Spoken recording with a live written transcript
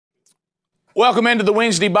Welcome into the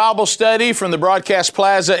Wednesday Bible study from the Broadcast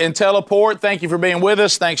Plaza in Teleport. Thank you for being with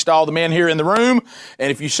us. Thanks to all the men here in the room.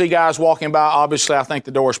 And if you see guys walking by, obviously I think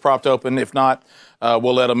the door is propped open. If not,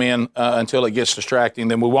 we'll let them in until it gets distracting,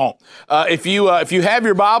 then we won't. If you have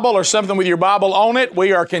your Bible or something with your Bible on it,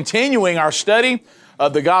 we are continuing our study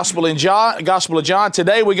of the Gospel of John.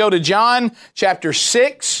 Today we go to John chapter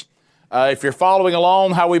 6. If you're following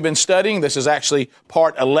along how we've been studying, this is actually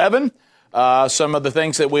part 11. Some of the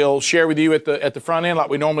things that we'll share with you at the front end like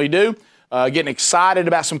we normally do. Getting excited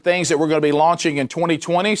about some things that we're going to be launching in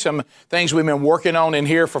 2020, some things we've been working on in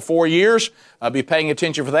here for 4 years. I'll be paying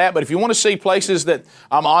attention for that. But if you want to see places that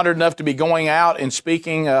I'm honored enough to be going out and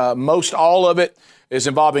speaking, most all of it is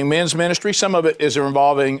involving men's ministry. Some of it is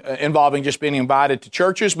involving just being invited to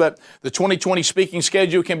churches. But the 2020 speaking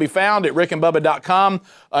schedule can be found at rickandbubba.com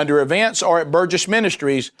under events or at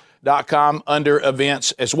burgessministries.com under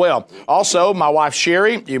events as well. Also, my wife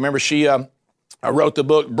Sherry, you remember she wrote the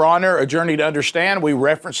book Bronner, A Journey to Understand. We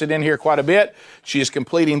reference it in here quite a bit. She is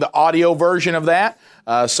completing the audio version of that.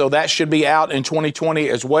 So that should be out in 2020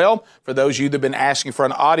 as well. For those of you that have been asking for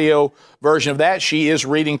an audio version of that, she is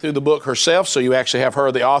reading through the book herself, so you actually have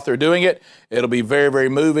her, the author, doing it. It'll be very, very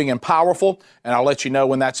moving and powerful, and I'll let you know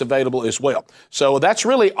when that's available as well. So that's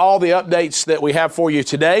really all the updates that we have for you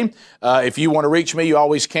today. If you want to reach me, you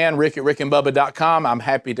always can, rick@rickandbubba.com. I'm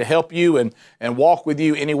happy to help you and walk with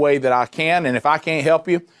you any way that I can, and if I can't help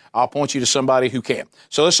you, I'll point you to somebody who can.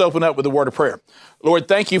 So let's open up with a word of prayer. Lord,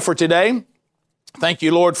 thank you for today. Thank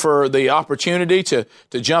you, Lord, for the opportunity to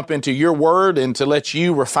jump into your word and to let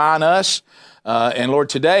you refine us. And Lord,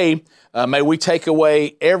 today, may we take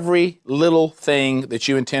away every little thing that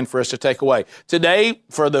you intend for us to take away. Today,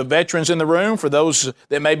 for the veterans in the room, for those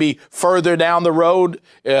that may be further down the road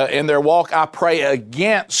in their walk, I pray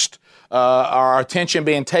against our attention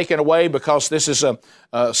being taken away because this is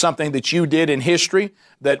something that you did in history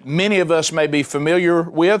that many of us may be familiar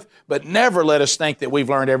with, but never let us think that we've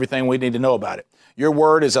learned everything we need to know about it. Your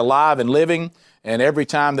word is alive and living, and every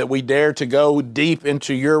time that we dare to go deep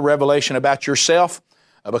into your revelation about yourself,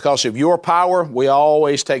 because of your power, we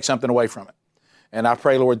always take something away from it. And I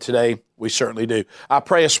pray, Lord, today we certainly do. I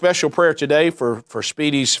pray a special prayer today for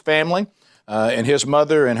Speedy's family and his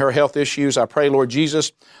mother and her health issues. I pray, Lord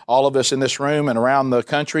Jesus, all of us in this room and around the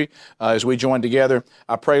country as we join together,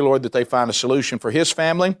 I pray, Lord, that they find a solution for his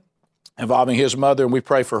family involving his mother, and we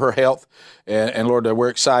pray for her health. And Lord, we're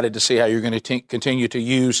excited to see how you're going to continue to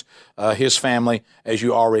use his family as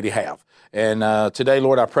you already have. And today,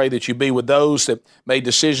 Lord, I pray that you be with those that made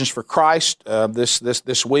decisions for Christ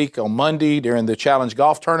this week on Monday during the Challenge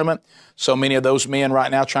Golf Tournament. So many of those men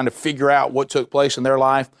right now trying to figure out what took place in their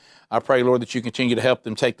life. I pray, Lord, that you continue to help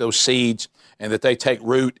them take those seeds and that they take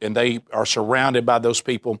root and they are surrounded by those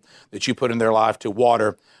people that you put in their life to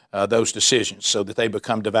water those decisions so that they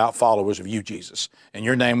become devout followers of you, Jesus. In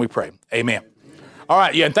your name we pray. Amen. All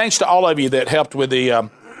right, yeah, and thanks to all of you that helped with the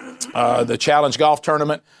Challenge Golf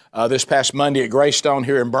Tournament this past Monday at Greystone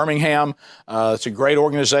here in Birmingham. It's a great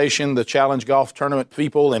organization, the Challenge Golf Tournament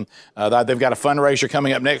people, and they've got a fundraiser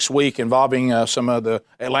coming up next week involving some of the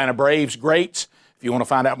Atlanta Braves greats. If you want to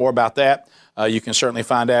find out more about that, you can certainly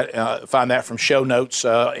find that from show notes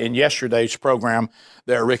in yesterday's program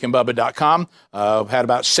there at rickandbubba.com. Had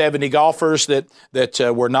about 70 golfers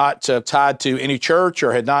that were not tied to any church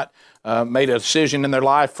or had not made a decision in their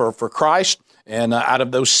life for Christ. And out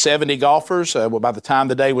of those 70 golfers, by the time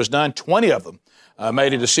the day was done, 20 of them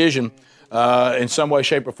made a decision in some way,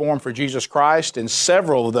 shape, or form for Jesus Christ, and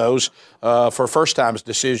several of those for first-time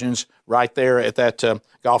decisions right there at that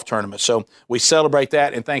golf tournament. So we celebrate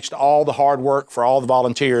that, and thanks to all the hard work for all the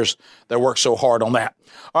volunteers that work so hard on that.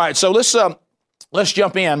 All right, so let's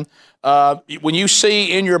jump in. When you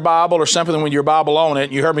see in your Bible or something with your Bible on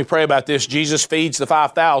it, you heard me pray about this, Jesus feeds the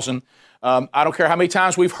 5,000. I don't care how many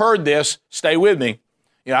times we've heard this, stay with me.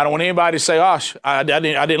 You know, I don't want anybody to say, I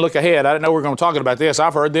didn't look ahead. I didn't know we were going to talk about this.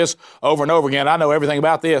 I've heard this over and over again. I know everything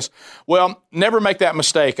about this. Well, never make that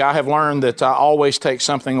mistake. I have learned that I always take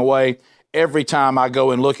something away every time I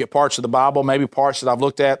go and look at parts of the Bible, maybe parts that I've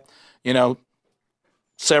looked at,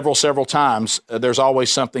 several times. There's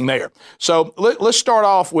always something there. So let's start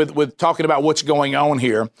off with talking about what's going on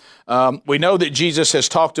here. We know that Jesus has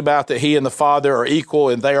talked about that he and the Father are equal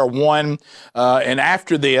and they are one. And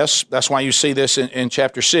after this, that's why you see this in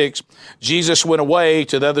chapter 6, Jesus went away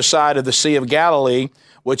to the other side of the Sea of Galilee,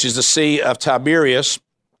 which is the Sea of Tiberias.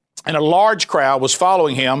 And a large crowd was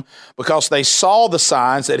following him because they saw the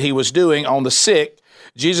signs that he was doing on the sick.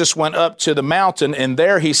 Jesus went up to the mountain, and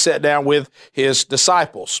there he sat down with his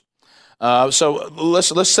disciples. So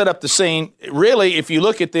let's set up the scene. Really, if you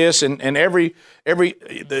look at this, and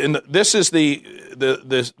this is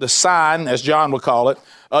the sign, as John would call it.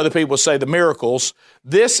 Other people say the miracles.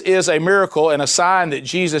 This is a miracle and a sign that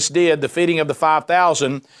Jesus did, the feeding of the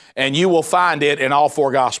 5,000, and you will find it in all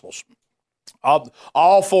four Gospels.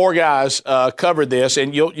 All four guys covered this,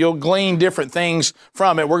 and you'll glean different things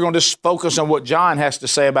from it. We're going to just focus on what John has to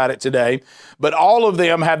say about it today. But all of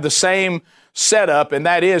them have the same setup, and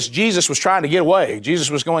that is Jesus was trying to get away. Jesus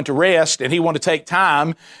was going to rest, and he wanted to take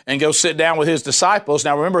time and go sit down with his disciples.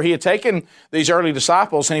 Now, remember, he had taken these early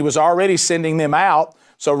disciples, and he was already sending them out.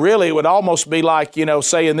 So really, it would almost be like,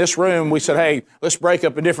 say in this room, we said, hey, let's break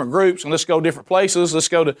up in different groups and let's go different places. Let's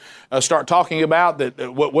go to start talking about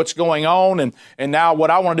what's going on. And now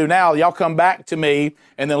what I want to do now, y'all come back to me,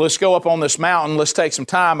 and then let's go up on this mountain. Let's take some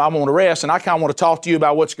time. I want to rest, and I kind of want to talk to you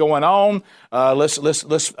about what's going on. Let's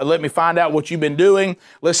let me find out what you've been doing.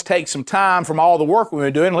 Let's take some time from all the work we've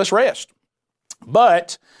been doing. Let's rest.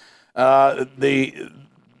 But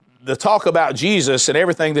the talk about Jesus and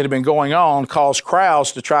everything that had been going on caused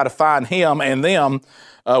crowds to try to find him and them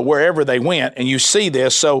wherever they went. And you see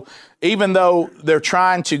this. So even though they're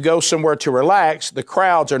trying to go somewhere to relax, the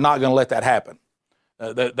crowds are not going to let that happen.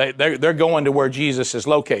 They're going to where Jesus is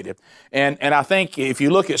located. And I think if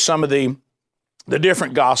you look at some of the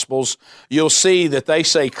different Gospels, you'll see that they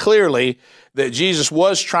say clearly that Jesus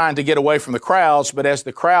was trying to get away from the crowds, but as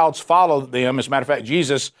the crowds followed them, as a matter of fact,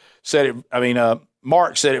 Jesus said it,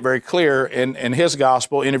 Mark said it very clear in his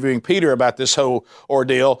gospel, interviewing Peter about this whole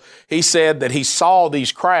ordeal. He said that he saw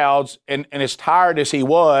these crowds, and as tired as he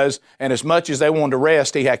was, and as much as they wanted to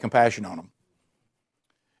rest, he had compassion on them.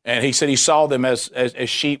 And he said he saw them as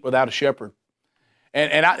sheep without a shepherd.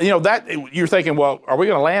 And that you're thinking, well, are we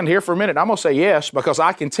going to land here for a minute? I'm going to say yes, because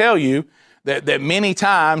I can tell you that many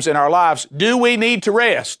times in our lives, do we need to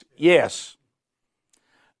rest? Yes.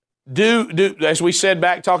 Do as we said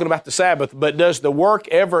back talking about the Sabbath, but does the work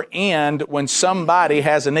ever end when somebody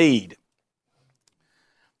has a need?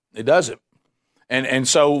 It doesn't. And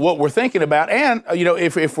so what we're thinking about, and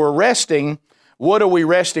if we're resting, what are we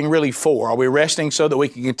resting really for? Are we resting so that we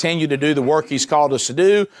can continue to do the work he's called us to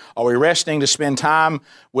do? Are we resting to spend time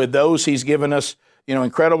with those he's given us,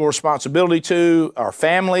 incredible responsibility to, our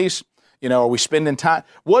families? Are we spending time?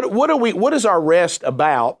 What is our rest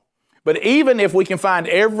about? But even if we can find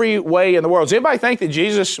every way in the world, does anybody think that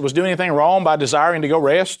Jesus was doing anything wrong by desiring to go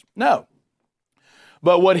rest? No.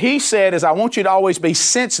 But what he said is, I want you to always be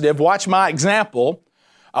sensitive. Watch my example.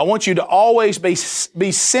 I want you to always be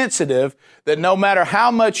sensitive that no matter how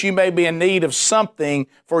much you may be in need of something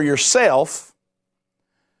for yourself,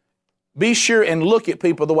 be sure and look at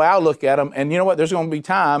people the way I look at them. And you know what? There's going to be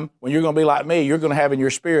time when you're going to be like me. You're going to have in your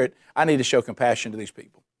spirit, I need to show compassion to these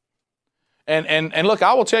people. And look,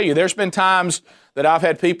 I will tell you, there's been times that I've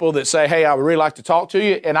had people that say, hey, I would really like to talk to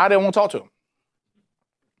you, and I didn't want to talk to them.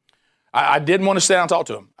 I didn't want to sit down and talk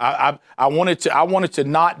to them. I wanted to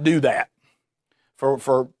not do that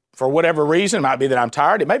for whatever reason. It might be that I'm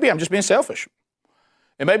tired. It may be I'm just being selfish.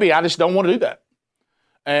 It may be I just don't want to do that.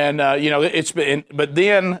 And, but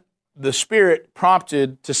then the Spirit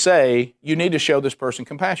prompted to say, you need to show this person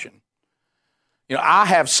compassion. I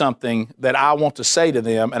have something that I want to say to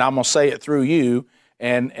them, and I'm going to say it through you,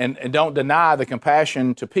 and don't deny the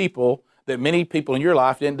compassion to people that many people in your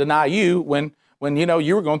life didn't deny you when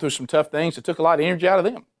you were going through some tough things that took a lot of energy out of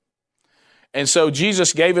them. And so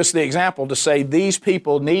Jesus gave us the example to say, these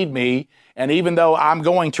people need me, and even though I'm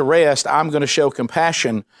going to rest, I'm going to show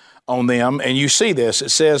compassion on them. And you see this. It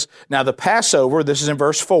says, now the Passover, this is in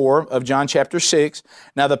verse 4 of John chapter 6,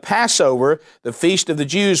 now the Passover, the feast of the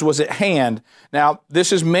Jews, was at hand. Now,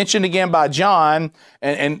 this is mentioned again by John,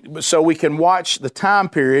 and so we can watch the time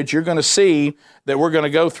periods. You're going to see that we're going to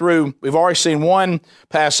go through. We've already seen one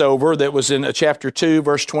Passover that was in chapter 2,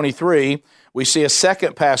 verse 23. We see a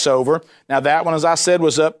second Passover. Now, that one, as I said,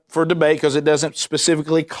 was up for debate because it doesn't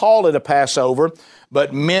specifically call it a Passover,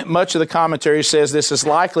 but much of the commentary says this is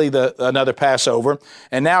likely another Passover.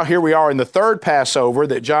 And now here we are in the third Passover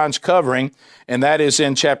that John's covering, and that is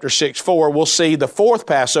in chapter 6:4. We'll see the fourth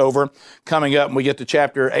Passover coming up when we get to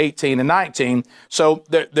chapter 18 and 19. So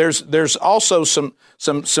there's also some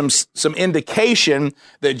indication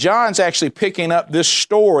that John's actually picking up this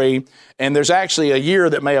story, and there's actually a year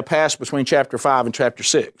that may have passed between chapter 5 and chapter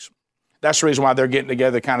 6. That's the reason why they're getting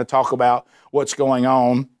together to kind of talk about what's going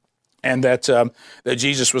on, and that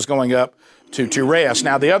Jesus was going up to rest.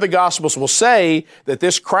 Now, the other Gospels will say that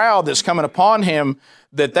this crowd that's coming upon him,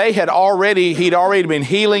 that he'd already been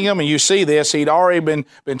healing them, and you see this, he'd already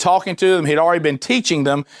been talking to them, he'd already been teaching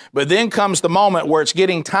them, but then comes the moment where it's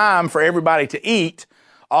getting time for everybody to eat.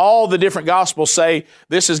 All the different Gospels say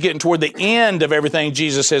this is getting toward the end of everything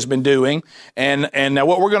Jesus has been doing. And now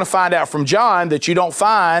what we're going to find out from John that you don't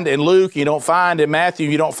find in Luke, you don't find in Matthew,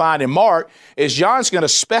 you don't find in Mark, is John's going to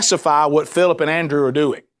specify what Philip and Andrew are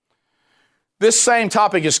doing. This same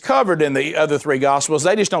topic is covered in the other three Gospels.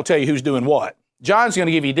 They just don't tell you who's doing what. John's going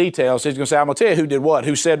to give you details. He's going to say, I'm going to tell you who did what,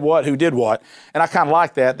 who said what, who did what. And I kind of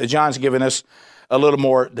like that John's giving us a little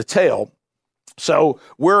more detail. So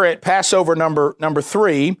we're at Passover number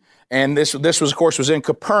 3, and this was, of course, was in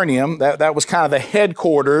Capernaum. That was kind of the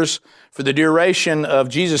headquarters for the duration of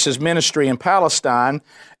Jesus' ministry in Palestine.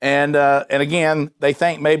 And again, they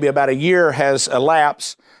think maybe about a year has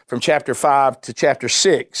elapsed from chapter 5 to chapter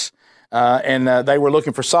 6. And they were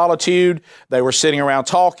looking for solitude. They were sitting around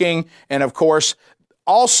talking. And of course,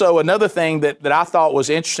 also another thing that I thought was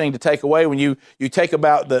interesting to take away when you talk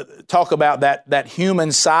about that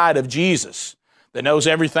human side of Jesus that knows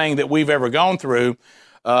everything that we've ever gone through.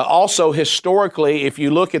 Also, historically, if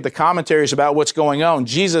you look at the commentaries about what's going on,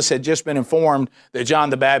 Jesus had just been informed that John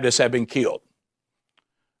the Baptist had been killed,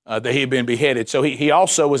 that he had been beheaded. So he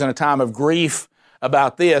also was in a time of grief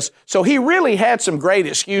about this. So he really had some great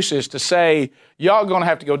excuses to say, y'all going to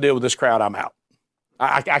have to go deal with this crowd. I'm out.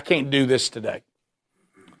 I can't do this today.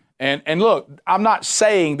 And look, I'm not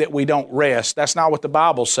saying that we don't rest. That's not what the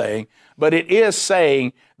Bible's saying. But it is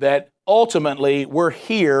saying that ultimately we're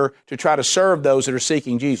here to try to serve those that are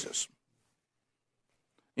seeking Jesus.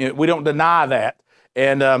 You know, we don't deny that.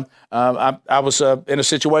 And I was in a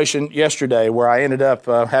situation yesterday where I ended up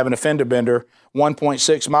having a fender bender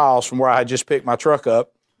 1.6 miles from where I had just picked my truck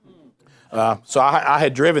up. So I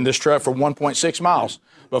had driven this truck for 1.6 miles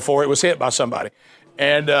before it was hit by somebody.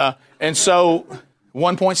 And so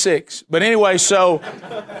 1.6. But anyway, so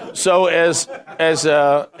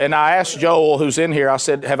and I asked Joel, who's in here, I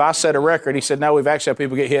said, have I set a record? He said, no, we've actually had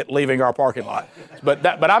people get hit leaving our parking lot. But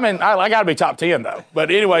I got to be top 10 though. But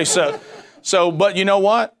anyway, but you know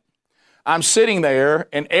what? I'm sitting there,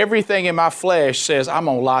 and everything in my flesh says, I'm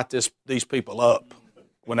going to light these people up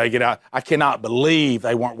when they get out. I cannot believe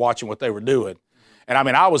they weren't watching what they were doing. And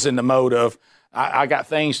I was in the mode of, I got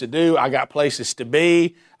things to do. I got places to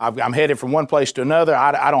be. I'm headed from one place to another.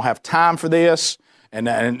 I don't have time for this, and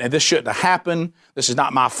this shouldn't have happened. This is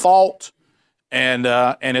not my fault. And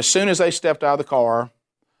as soon as they stepped out of the car,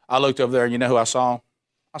 I looked over there, and you know who I saw?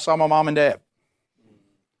 I saw my mom and dad.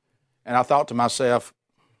 And I thought to myself,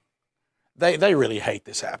 they really hate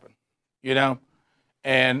this happen, you know?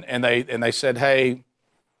 And they said, hey,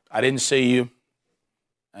 I didn't see you.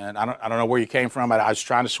 And I don't know where you came from. I was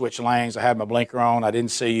trying to switch lanes. I had my blinker on. I didn't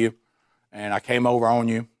see you. And I came over on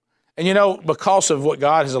you. And you know, because of what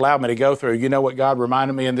God has allowed me to go through, you know what God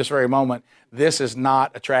reminded me in this very moment? This is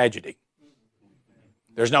not a tragedy.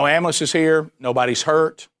 There's no ambulances here. Nobody's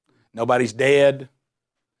hurt. Nobody's dead.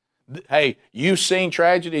 Hey, you've seen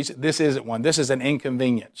tragedies. This isn't one. This is an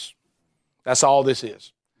inconvenience. That's all this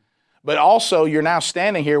is. But also, you're now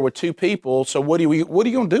standing here with two people, so what are you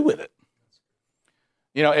going to do with it?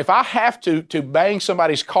 You know, if I have to bang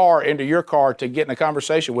somebody's car into your car to get in a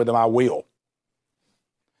conversation with them, I will.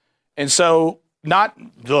 And so,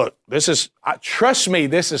 trust me,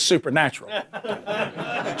 this is supernatural.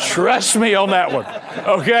 Trust me on that one,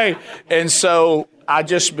 okay? And so, I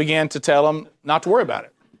just began to tell them not to worry about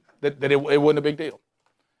it, that it wasn't a big deal.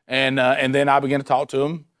 And then I began to talk to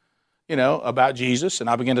them, you know, about Jesus, and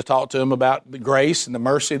I began to talk to them about the grace and the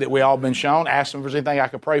mercy that we all been shown, asked them if there's anything I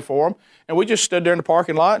could pray for them, and we just stood there in the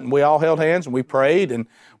parking lot, and we all held hands, and we prayed, and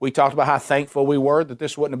we talked about how thankful we were that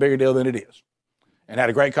this wasn't a bigger deal than it is, and had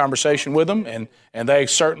a great conversation with them, and they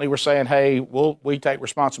certainly were saying, hey, we take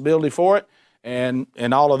responsibility for it,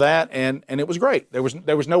 and all of that, and it was great. There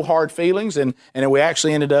was no hard feelings, and we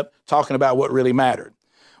actually ended up talking about what really mattered.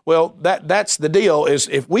 Well, that's the deal, is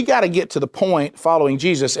if we got to get to the point following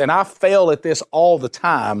Jesus, and I fail at this all the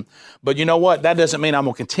time, but you know what? That doesn't mean I'm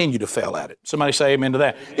going to continue to fail at it. Somebody say amen to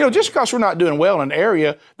that. You know, just because we're not doing well in an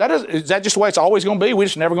area, is that just the way it's always going to be? We're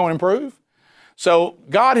just never going to improve? So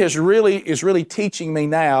God is really teaching me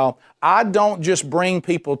now, I don't just bring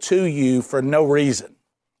people to you for no reason.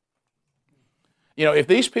 You know, if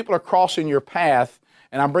these people are crossing your path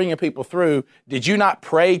and I'm bringing people through, did you not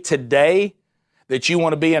pray today that you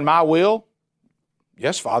want to be in my will?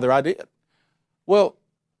 Yes, Father, I did. Well,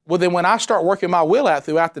 then when I start working my will out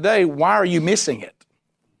throughout the day, why are you missing it?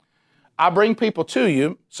 I bring people to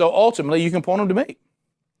you, so ultimately you can point them to me.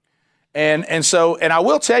 And I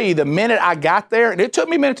will tell you, the minute I got there, and it took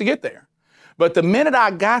me a minute to get there, but the minute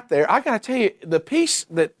I got there, I got to tell you, the peace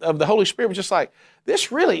of the Holy Spirit was just like,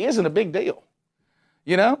 this really isn't a big deal.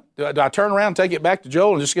 You know, do I turn around and take it back to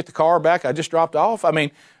Joel and just get the car back I just dropped off? I mean,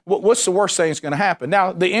 what's the worst thing that's going to happen?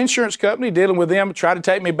 Now, the insurance company dealing with them try to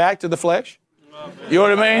take me back to the flesh. You know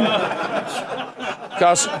what I mean?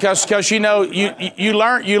 Because you know, you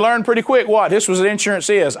learn pretty quick what this was what insurance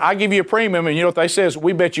is. I give you a premium, and you know what they say is,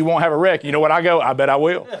 we bet you won't have a wreck. You know what I go? I bet I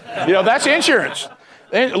will. You know, that's insurance.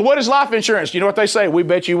 And what is life insurance? You know what they say? We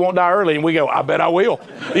bet you won't die early, and we go, I bet I will.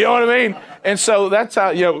 You know what I mean? And so that's how,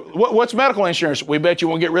 you know, what's medical insurance? We bet you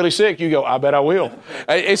won't get really sick. You go, I bet I will.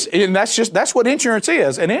 And that's what insurance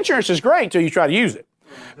is. And insurance is great until you try to use it.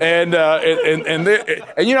 And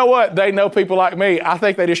you know what? They know people like me. I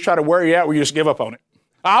think they just try to wear you out where you just give up on it.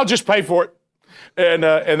 I'll just pay for it. And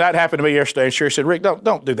that happened to me yesterday. And Sherry said, Rick,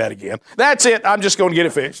 don't do that again. That's it. I'm just going to get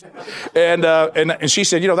it fixed. And she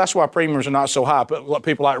said, you know, that's why premiums are not so high. But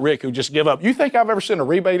people like Rick who just give up. You think I've ever sent a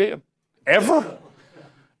rebate in? Ever?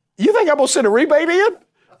 You think I'm going to send a rebate in?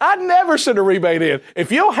 I'd never send a rebate in.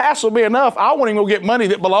 If you'll hassle me enough, I won't even go get money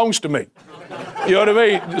that belongs to me. You know what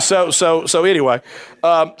I mean? So anyway,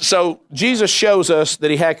 so Jesus shows us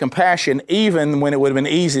that he had compassion even when it would have been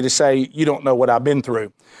easy to say, you don't know what I've been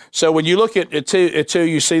through. So when you look at it too,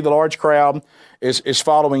 you see the large crowd is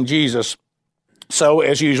following Jesus. So,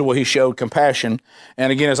 as usual, he showed compassion.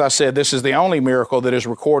 And again, as I said, this is the only miracle that is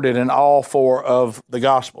recorded in all four of the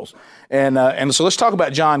Gospels. And so let's talk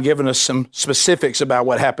about John giving us some specifics about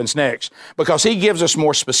what happens next, because he gives us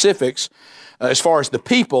more specifics as far as the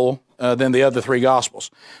people than the other three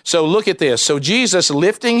Gospels. So look at this. So Jesus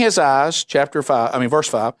lifting his eyes, verse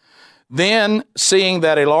 5, then seeing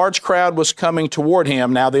that a large crowd was coming toward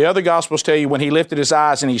him. Now, the other Gospels tell you when he lifted his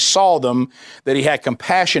eyes and he saw them, that he had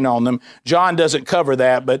compassion on them. John doesn't cover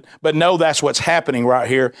that, but no, that's what's happening right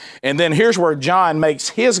here. And then here's where John makes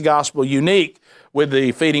his Gospel unique with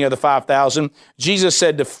the feeding of the 5,000. Jesus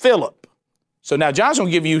said to Philip. So now John's going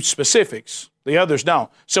to give you specifics. The others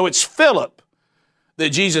don't. So it's Philip that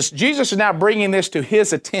Jesus is now bringing this to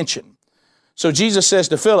his attention. So Jesus says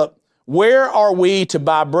to Philip, where are we to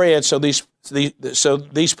buy bread so these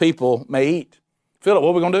people may eat? Philip, what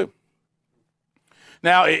are we going to do?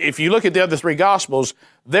 Now, if you look at the other three Gospels,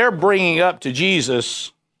 they're bringing up to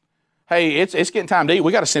Jesus, hey, it's getting time to eat.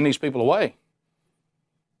 We got to send these people away.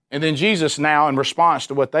 And then Jesus now, in response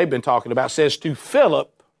to what they've been talking about, says to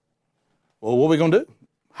Philip, well, what are we going to do?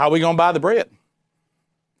 How are we going to buy the bread?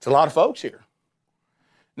 It's a lot of folks here.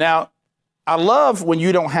 Now, I love when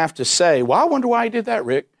you don't have to say, well, I wonder why he did that,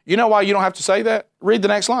 Rick. You know why you don't have to say that? Read the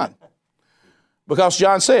next line. Because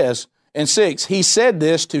John says in 6, he said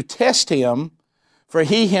this to test him, for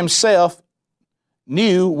he himself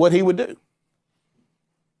knew what he would do.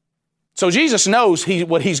 So Jesus knows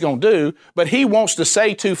what he's going to do, but he wants to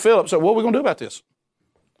say to Philip, so what are we going to do about this?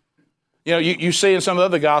 You know, you see in some of the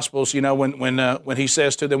other Gospels, you know, when he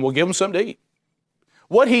says to them, well, give them something to eat.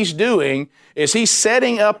 What he's doing is he's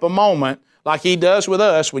setting up a moment like he does with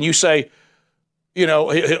us when you say, you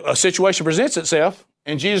know, a situation presents itself,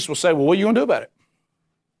 and Jesus will say, well, what are you going to do about it?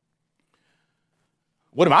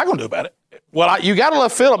 What am I going to do about it? Well, you got to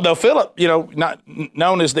love Philip, though. Philip, you know, not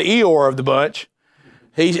known as the Eeyore of the bunch,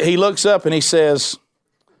 he looks up and he says,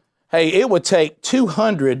 hey, it would take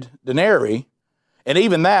 200 denarii, and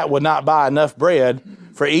even that would not buy enough bread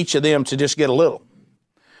for each of them to just get a little.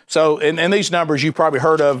 So, and these numbers you've probably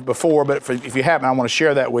heard of before, but if you haven't, I want to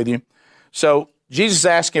share that with you. So Jesus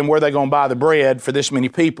asked him where they're going to buy the bread for this many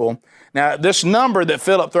people. Now, this number that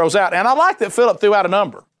Philip throws out, and I like that Philip threw out a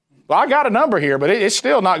number. Well, I got a number here, but it's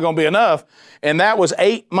still not going to be enough. And that was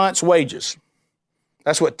 8 months' wages.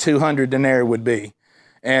 That's what 200 denarii would be.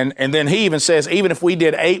 And then he even says, even if we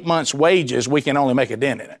did 8 months' wages, we can only make a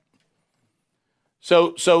dent in it.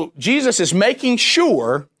 So Jesus is making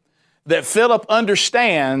sure that Philip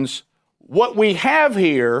understands what we have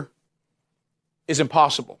here is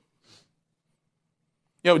impossible.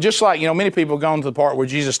 You know, just like, you know, many people have gone to the part where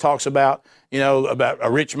Jesus talks about, you know, about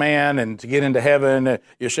a rich man and to get into heaven,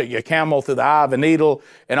 you shake your camel through the eye of a needle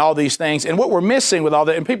and all these things. And what we're missing with all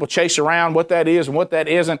that, and people chase around what that is and what that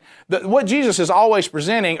isn't, what Jesus is always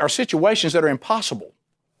presenting are situations that are impossible.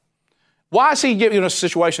 Why is he giving us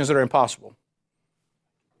situations that are impossible?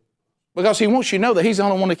 Because he wants you to know that he's the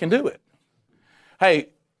only one that can do it. Hey,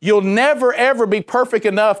 you'll never, ever be perfect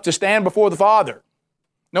enough to stand before the Father,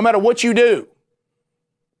 no matter what you do.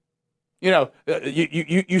 You know,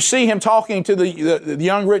 you see him talking to the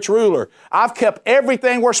young rich ruler. I've kept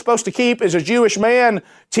everything we're supposed to keep as a Jewish man,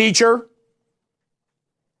 teacher.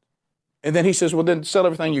 And then he says, well, then sell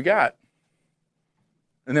everything you got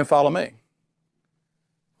and then follow me.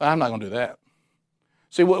 Well, I'm not going to do that.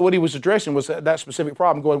 See, what he was addressing was that specific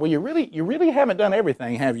problem, going, well, you really haven't done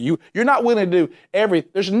everything, have you? You're not willing to do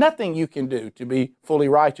there's nothing you can do to be fully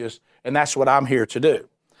righteous, and that's what I'm here to do.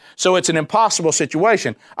 So it's an impossible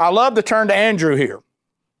situation. I love to turn to Andrew here.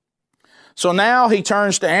 So now he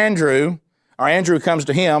turns to Andrew, or Andrew comes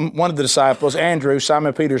to him, one of the disciples, Andrew,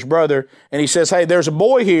 Simon Peter's brother, and he says, hey, there's a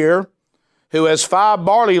boy here who has 5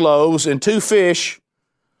 barley loaves and 2 fish,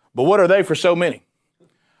 but what are they for so many?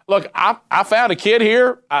 Look, I found a kid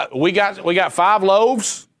here. We got 5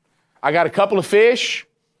 loaves. I got a couple of fish.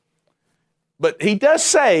 But he does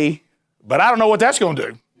say, but I don't know what that's going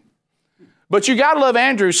to do. But you got to love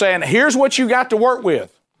Andrew saying, here's what you got to work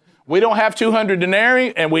with. We don't have 200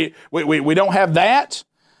 denarii, and we don't have that.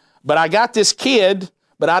 But I got this kid,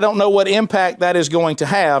 but I don't know what impact that is going to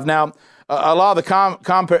have. Now, a lot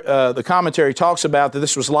of the commentary talks about that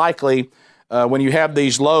this was likely when you have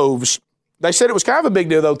these loaves. They said it was kind of a big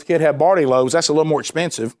deal, though, if the kid had barley loaves. That's a little more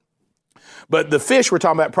expensive. But the fish we're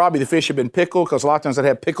talking about, probably the fish had been pickled, because a lot of times they'd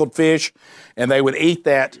have pickled fish, and they would eat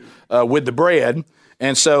that with the bread.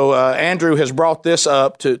 And so Andrew has brought this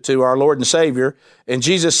up to our Lord and Savior, and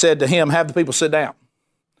Jesus said to him, have the people sit down.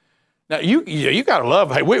 Now, you got to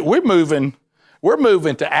love, hey, we're moving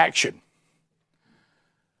to action.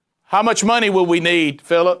 How much money will we need,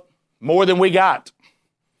 Philip? More than we got.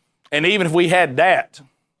 And even if we had that,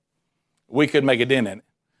 we could make a dent in it.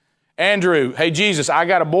 Andrew, hey, Jesus, I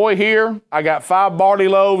got a boy here. I got 5 barley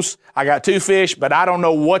loaves. I got 2 fish, but I don't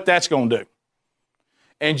know what that's going to do.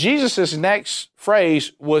 And Jesus' next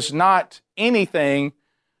phrase was not anything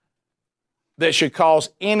that should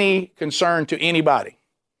cause any concern to anybody.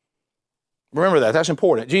 Remember that. That's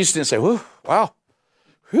important. Jesus didn't say, wow,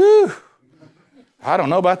 whew, I don't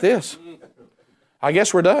know about this. I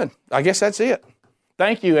guess we're done. I guess that's it.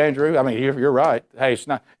 Thank you, Andrew. I mean, you're right. Hey, it's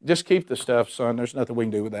not. Just keep the stuff, son. There's nothing we can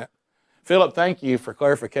do with that. Philip, thank you for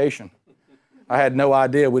clarification. I had no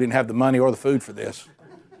idea we didn't have the money or the food for this.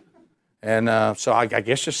 And so I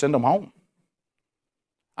guess just send them home.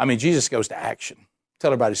 I mean, Jesus goes to action.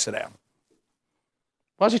 Tell everybody to sit down.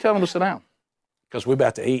 Why is he telling them to sit down? Because we're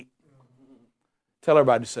about to eat. Tell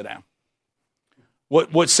everybody to sit down.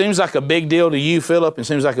 What seems like a big deal to you, Philip, and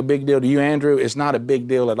seems like a big deal to you, Andrew, is not a big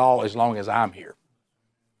deal at all as long as I'm here.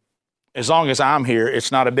 As long as I'm here,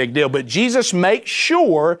 it's not a big deal. But Jesus makes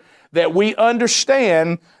sure that we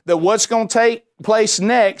understand that what's going to take place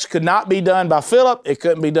next could not be done by Philip. It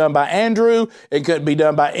couldn't be done by Andrew. It couldn't be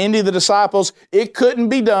done by any of the disciples. It couldn't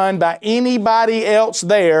be done by anybody else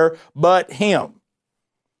there but him.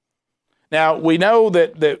 Now, we know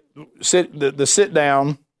that the sit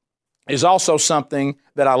down is also something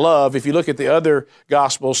that I love. If you look at the other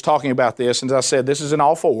Gospels talking about this, and as I said, this is in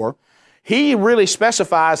all 4, he really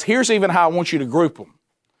specifies, here's even how I want you to group them.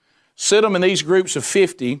 Sit them in these groups of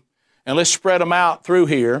 50, and let's spread them out through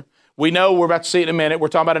here. We know, we're about to see it in a minute, we're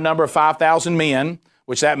talking about a number of 5,000 men,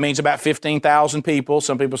 which that means about 15,000 people.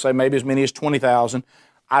 Some people say maybe as many as 20,000.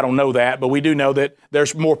 I don't know that, but we do know that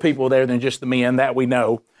there's more people there than just the men, that we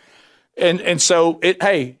know. And so,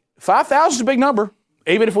 5,000 is a big number,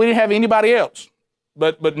 even if we didn't have anybody else.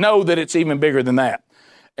 But know that it's even bigger than that.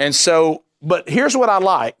 And so, but here's what I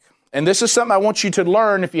like, and this is something I want you to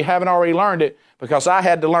learn if you haven't already learned it, because I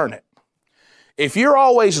had to learn it. If you're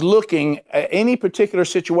always looking at any particular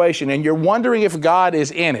situation and you're wondering if God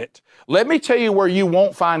is in it, let me tell you where you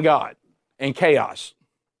won't find God: in chaos.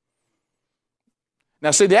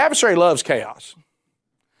 Now, see, the adversary loves chaos.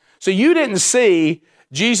 So you didn't see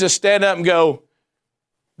Jesus stand up and go,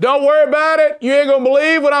 don't worry about it. You ain't going to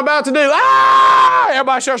believe what I'm about to do. Ah!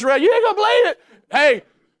 Everybody starts around. You ain't going to believe it. Hey,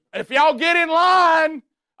 if y'all get in line,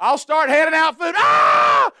 I'll start handing out food.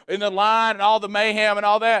 Ah! In the line and all the mayhem and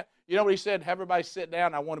all that. You know what he said? Have everybody sit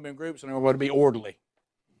down. I want them in groups and I want to be orderly.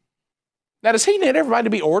 Now, does he need everybody to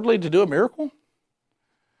be orderly to do a miracle?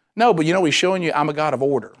 No, but you know, he's showing you I'm a God of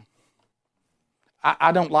order.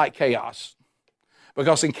 I don't like chaos.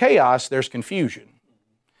 Because in chaos, there's confusion.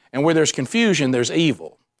 And where there's confusion, there's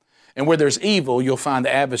evil. And where there's evil, you'll find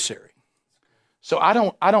the adversary. So I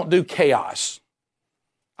don't do chaos.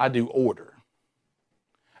 I do order.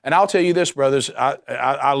 And I'll tell you this, brothers,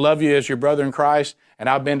 I love you as your brother in Christ, and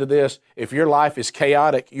I've been to this. If your life is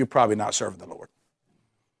chaotic, you're probably not serving the Lord.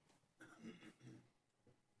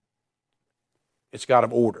 It's God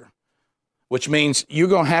of order, which means you're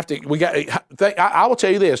going to have to, I will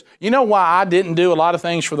tell you this. You know why I didn't do a lot of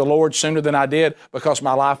things for the Lord sooner than I did? Because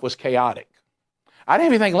my life was chaotic. I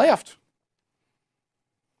didn't have anything left.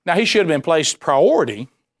 Now, he should have been placed priority,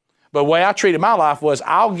 but the way I treated my life was,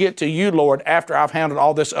 I'll get to you, Lord, after I've handled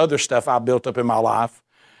all this other stuff I built up in my life,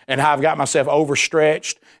 and how I've got myself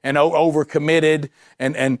overstretched and overcommitted,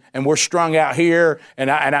 and we're strung out here, and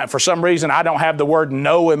I, for some reason I don't have the word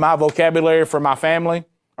no in my vocabulary for my family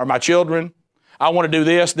or my children. I want to do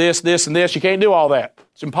this, and this. You can't do all that.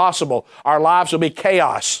 It's impossible. Our lives will be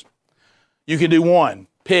chaos. You can do one.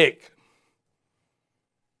 Pick.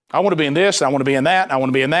 I want to be in this, and I want to be in that, and I want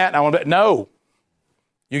to be in that, and I want to be... No.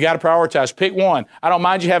 You got to prioritize. Pick one. I don't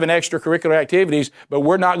mind you having extracurricular activities, but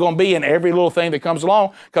we're not going to be in every little thing that comes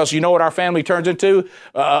along, because you know what our family turns into?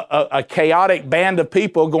 A chaotic band of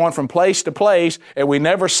people going from place to place, and we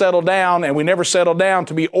never settle down,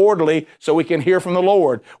 to be orderly so we can hear from the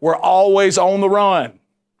Lord. We're always on the run.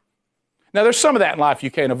 Now, there's some of that in life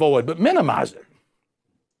you can't avoid, but minimize it.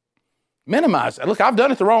 Minimize it. Look, I've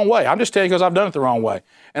done it the wrong way. I'm just telling you because I've done it the wrong way.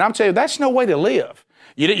 And I'm telling you, that's no way to live.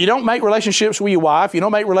 You don't make relationships with your wife. You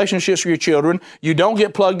don't make relationships with your children. You don't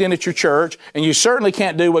get plugged in at your church. And you certainly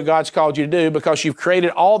can't do what God's called you to do, because you've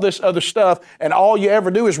created all this other stuff, and all you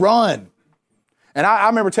ever do is run. And I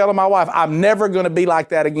remember telling my wife, I'm never going to be like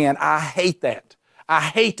that again. I hate that. I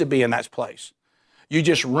hate to be in that place. You're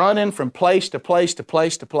just running from place to place to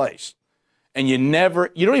place to place. And you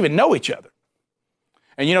don't even know each other.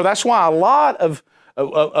 And you know, that's why a lot of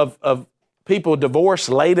people divorce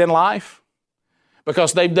late in life.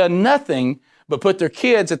 Because they've done nothing but put their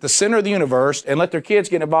kids at the center of the universe and let their kids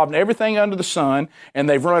get involved in everything under the sun, and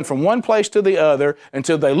they've run from one place to the other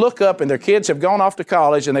until they look up and their kids have gone off to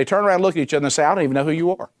college, and they turn around and look at each other and say, I don't even know who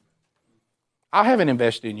you are. I haven't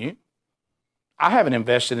invested in you. I haven't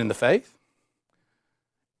invested in the faith.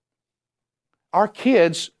 Our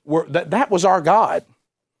kids that was our God.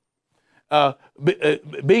 I've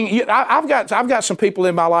got some people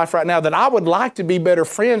in my life right now that I would like to be better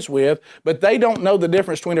friends with, but they don't know the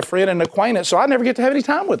difference between a friend and an acquaintance, so I never get to have any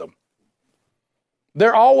time with them.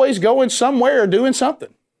 They're always going somewhere or doing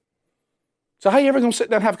something. So how are you ever going to sit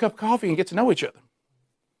down and have a cup of coffee and get to know each other?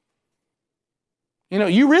 You know,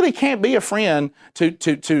 you really can't be a friend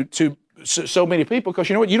to so many people, because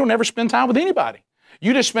you know what? You don't ever spend time with anybody.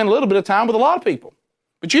 You just spend a little bit of time with a lot of people,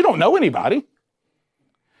 but you don't know anybody.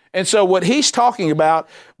 And so what he's talking about,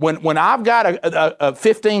 when I've got a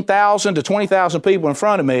 15,000 to 20,000 people in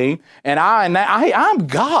front of me, and I'm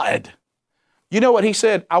God. You know what he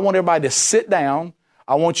said? I want everybody to sit down.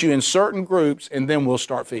 I want you in certain groups, and then we'll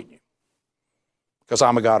start feeding you. Because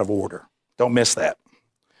I'm a God of order. Don't miss that.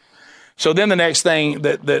 So then the next thing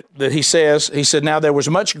that he said, now there was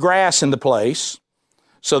much grass in the place.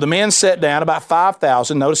 So the men sat down, about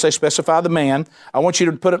 5,000. Notice they specify the man. I want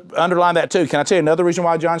you to underline that too. Can I tell you another reason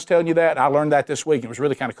why John's telling you that? I learned that this week. It was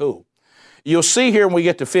really kind of cool. You'll see here when we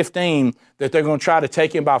get to 15 that they're going to try to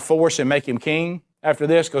take him by force and make him king after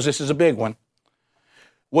this, because this is a big one.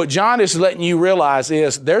 What John is letting you realize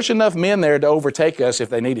is there's enough men there to overtake us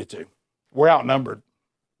if they needed to. We're outnumbered.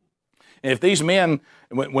 And if these men,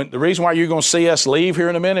 when the reason why you're going to see us leave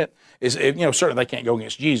here in a minute is, certainly they can't go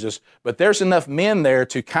against Jesus, but there's enough men there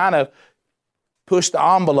to kind of push the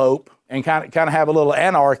envelope and kind of have a little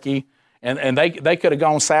anarchy, and they could have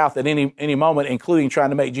gone south at any moment, including trying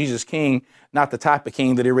to make Jesus king, not the type of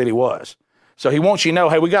king that he really was. So he wants you to know,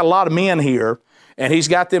 hey, we got a lot of men here, and he's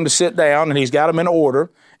got them to sit down, and he's got them in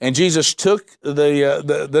order, and Jesus took took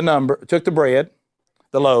the bread,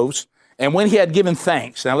 the loaves, and when he had given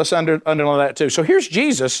thanks. Now let's underline that too. So here's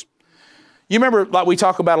Jesus. You remember, like we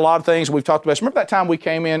talk about a lot of things we've talked about. Remember that time we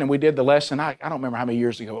came in and we did the lesson? I don't remember how many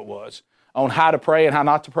years ago it was, on how to pray and how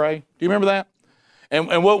not to pray. Do you remember that?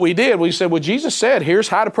 And what we did, we said, well, Jesus said, here's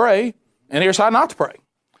how to pray and here's how not to pray.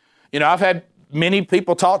 You know, I've had many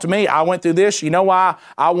people talk to me. I went through this. You know why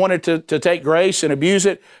I wanted to take grace and abuse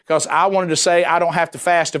it? Because I wanted to say I don't have to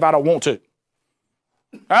fast if I don't want to.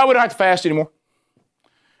 We don't have to fast anymore.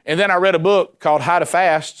 And then I read a book called How to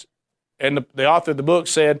Fast, and the author of the book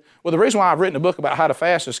said, well, the reason why I've written a book about how to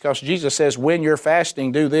fast is because Jesus says when you're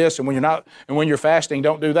fasting, do this, and when you're fasting,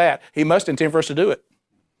 don't do that. He must intend for us to do it.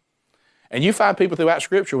 And you find people throughout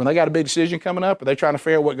Scripture, when they got a big decision coming up, or they're trying to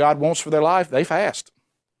figure out what God wants for their life, they fast.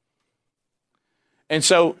 And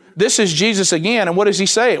so this is Jesus again, and what does he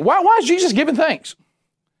say? Why is Jesus giving thanks?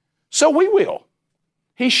 So we will.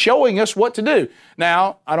 He's showing us what to do.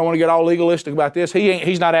 Now, I don't want to get all legalistic about this.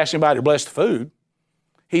 He's not asking anybody to bless the food.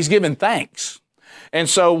 He's giving thanks. And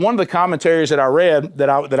so one of the commentaries that I read that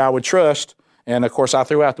I would trust, and of course I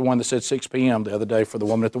threw out the one that said 6 p.m. the other day for the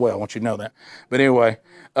woman at the well. I want you to know that. But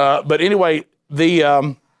anyway,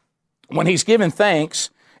 when he's giving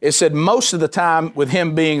thanks, it said most of the time, with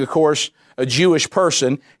him being, of course, a Jewish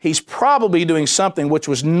person, he's probably doing something which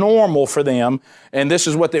was normal for them. And this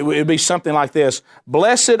is what it would be, something like this.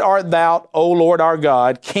 Blessed art thou, O Lord our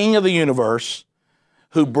God, King of the universe,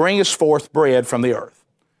 who bringest forth bread from the earth.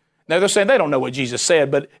 Now they're saying they don't know what Jesus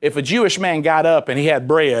said, but if a Jewish man got up and he had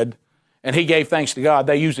bread and he gave thanks to God,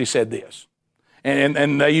 they usually said this.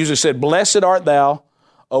 And they usually said, "Blessed art thou,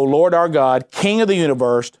 O Lord our God, King of the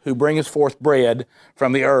universe, who bringeth forth bread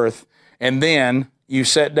from the earth." And then you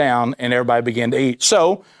sat down and everybody began to eat.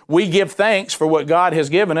 So we give thanks for what God has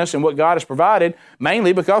given us and what God has provided,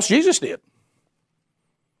 mainly because Jesus did.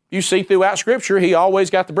 You see throughout Scripture, he always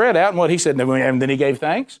got the bread out, and what he said, and then he gave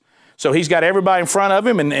thanks. So he's got everybody in front of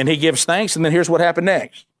him, and he gives thanks, and then here's what happened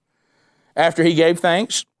next. After he gave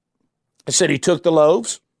thanks, it said he took the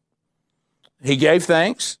loaves, he gave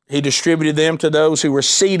thanks, he distributed them to those who were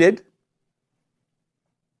seated.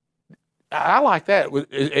 I like that.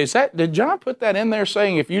 Did John put that in there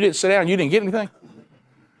saying if you didn't sit down, you didn't get anything?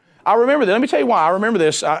 I remember that. Let me tell you why. I remember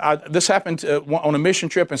this. This happened on a mission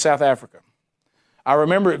trip in South Africa. I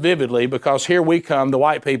remember it vividly because here we come, the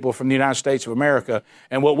white people from the United States of America,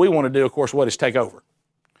 and what we want to do, of course, what is take over.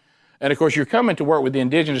 And, of course, you're coming to work with the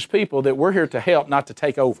indigenous people that we're here to help, not to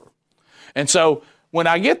take over. And so when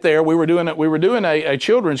I get there, we were doing a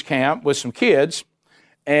children's camp with some kids,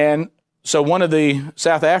 and so one of the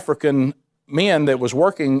South African men that was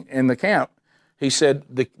working in the camp, he said,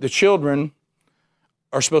 the children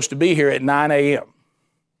are supposed to be here at 9 a.m.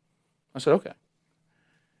 I said, okay.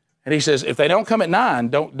 And he says, if they don't come at 9,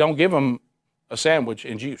 don't give them a sandwich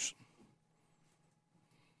and juice.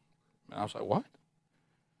 And I was like, what?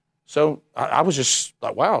 So I was just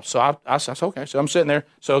like, wow. So I said, okay. So I'm sitting there.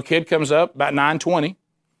 So a kid comes up about 9:20,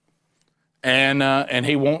 and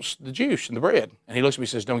he wants the juice and the bread. And he looks at me and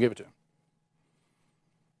says, don't give it to him.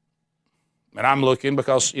 And I'm looking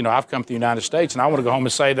because, I've come to the United States, and I want to go home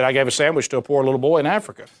and say that I gave a sandwich to a poor little boy in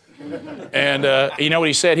Africa. And you know what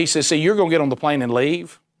he said? He said, see, you're going to get on the plane and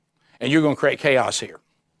leave, and you're going to create chaos here.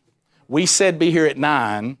 We said be here at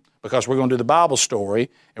 9 because we're going to do the Bible story,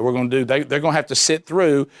 and we're going to they're going to have to sit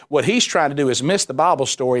through. What he's trying to do is miss the Bible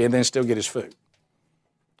story and then still get his food.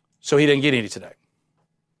 So he didn't get any today.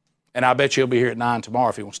 And I bet you he'll be here at 9 tomorrow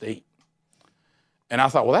if he wants to eat. And I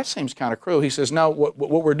thought, well, that seems kind of cruel. He says, no,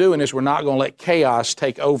 what we're doing is we're not going to let chaos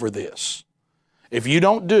take over this. If you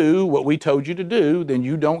don't do what we told you to do, then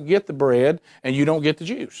you don't get the bread and you don't get the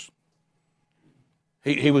juice.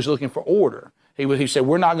 He was looking for order. He said,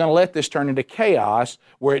 we're not going to let this turn into chaos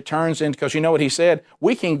where it turns into, because you know what he said?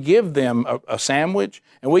 We can give them a sandwich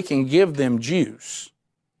and we can give them juice.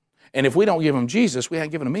 And if we don't give them Jesus, we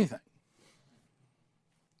haven't given them anything.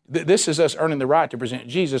 This is us earning the right to present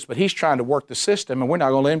Jesus, but he's trying to work the system, and we're not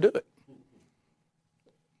going to let him do it.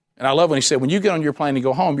 And I love when he said, when you get on your plane and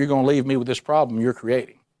go home, you're going to leave me with this problem you're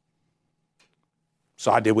creating.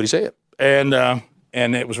 So I did what he said. And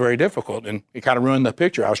it was very difficult, and it kind of ruined the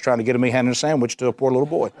picture. I was trying to get me handing a sandwich to a poor little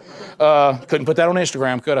boy. Couldn't put that on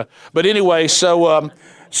Instagram, could I? But anyway, so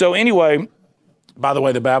anyway, by the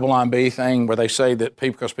way, the Babylon Bee thing where they say that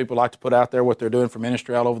because people like to put out there what they're doing for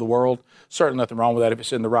ministry all over the world, certainly nothing wrong with that if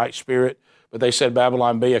it's in the right spirit. But they said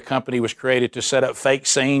Babylon Bee, a company was created to set up fake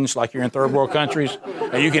scenes like you're in third world countries,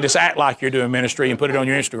 and you can just act like you're doing ministry and put it on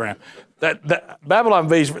your Instagram. That Babylon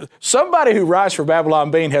Bee's, somebody who writes for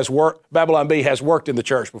Babylon Bee has worked in the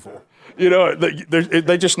church before.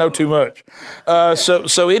 They just know too much. Then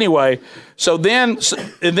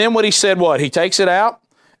what he said, he takes it out.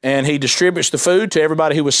 And he distributes the food to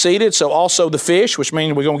everybody who was seated. So also the fish, which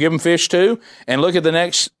means we're going to give them fish too. And look at the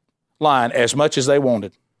next line, as much as they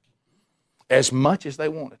wanted. As much as they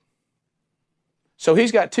wanted. So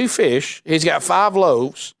he's got 2 fish. He's got 5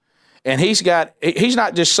 loaves. And he's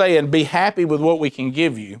not just saying, be happy with what we can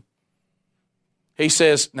give you. He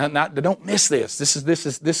says, no, don't miss this. This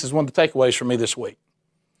is one of the takeaways for me this week.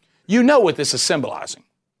 You know what this is symbolizing.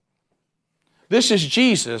 This is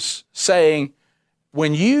Jesus saying,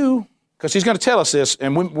 because he's going to tell us this,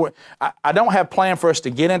 and I don't have planned for us to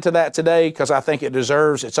get into that today because I think it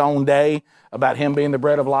deserves its own day about him being the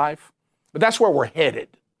bread of life. But that's where we're headed.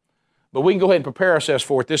 But we can go ahead and prepare ourselves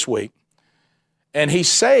for it this week. And he's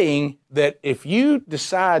saying that if you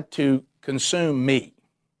decide to consume me,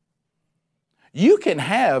 you can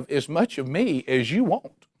have as much of me as you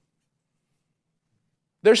want.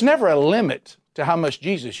 There's never a limit to how much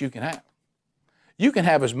Jesus you can have. You can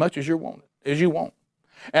have as much as you want.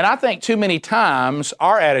 And I think too many times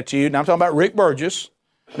our attitude, and I'm talking about Rick Burgess,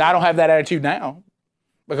 now I don't have that attitude now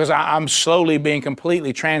because I'm slowly being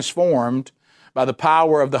completely transformed by the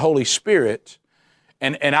power of the Holy Spirit.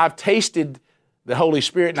 And I've tasted the Holy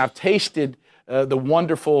Spirit, and I've tasted the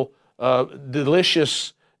wonderful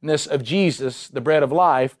deliciousness of Jesus, the bread of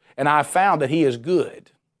life, and I've found that he is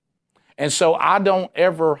good. And so I don't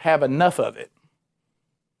ever have enough of it.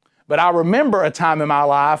 But I remember a time in my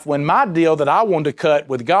life when my deal that I wanted to cut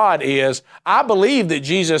with God is, I believe that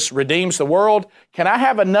Jesus redeems the world. Can I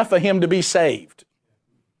have enough of Him to be saved?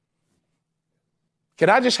 Can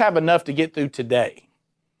I just have enough to get through today?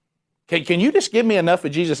 Can you just give me enough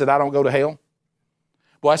of Jesus that I don't go to hell?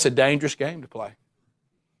 Boy, that's a dangerous game to play.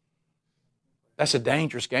 That's a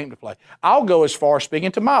dangerous game to play. I'll go as far as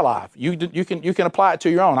speaking to my life. You can apply it to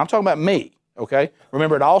your own. I'm talking about me, okay?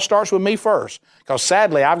 Remember, it all starts with me first, because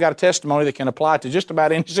sadly, I've got a testimony that can apply to just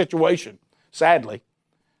about any situation, sadly.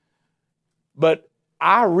 But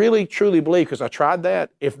I really, truly believe, because I tried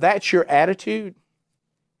that, if that's your attitude,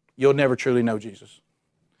 you'll never truly know Jesus.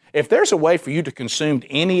 If there's a way for you to consume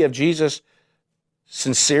any of Jesus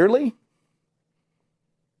sincerely,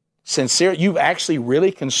 you've actually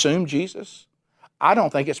really consumed Jesus, I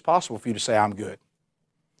don't think it's possible for you to say, I'm good.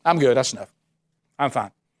 I'm good, that's enough. I'm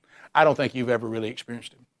fine. I don't think you've ever really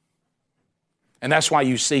experienced Him. And that's why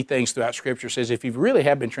you see things throughout Scripture says, if you really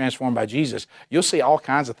have been transformed by Jesus, you'll see all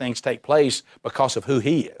kinds of things take place because of who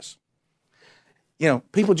He is. You know,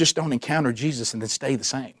 people just don't encounter Jesus and then stay the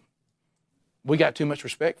same. We got too much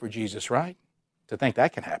respect for Jesus, right? To think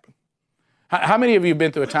that can happen. How many of you have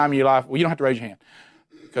been through a time in your life, well, you don't have to raise your hand,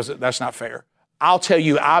 because that's not fair. I'll tell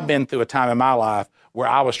you, I've been through a time in my life where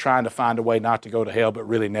I was trying to find a way not to go to hell, but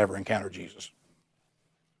really never encounter Jesus.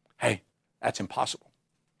 Hey, that's impossible.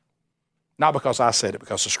 Not because I said it,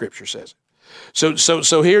 because the Scripture says it.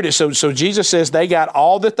 So here it is. So Jesus says they got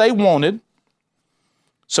all that they wanted.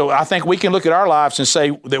 So I think we can look at our lives and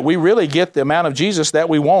say that we really get the amount of Jesus that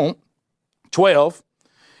we want. 12,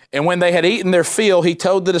 and when they had eaten their fill, He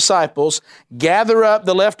told the disciples, gather up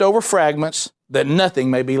the leftover fragments that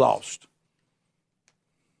nothing may be lost.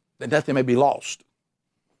 That nothing may be lost.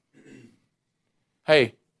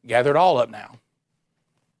 Hey, gather it all up now.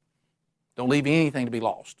 Don't leave anything to be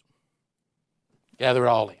lost. Gather it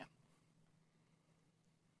all in.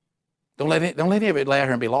 Don't let any of it lay out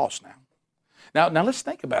here and be lost now. Now let's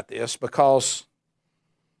think about this, because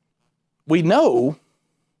we know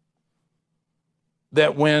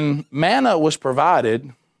that when manna was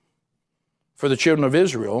provided for the children of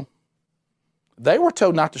Israel, they were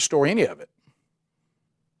told not to store any of it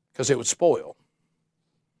because it would spoil.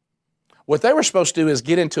 What they were supposed to do is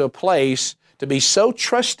get into a place to be so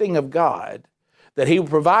trusting of God that He would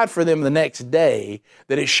provide for them the next day,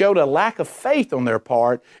 that it showed a lack of faith on their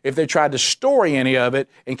part if they tried to store any of it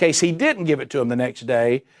in case He didn't give it to them the next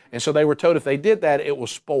day. And so they were told if they did that, it will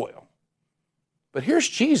spoil. But here's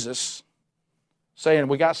Jesus saying,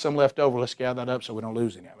 we got some left over, let's gather that up so we don't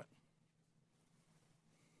lose any of it.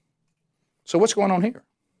 So what's going on here?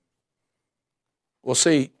 Well,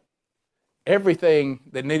 see, everything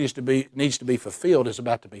that needs to be fulfilled is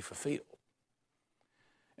about to be fulfilled.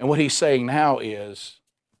 And what He's saying now is,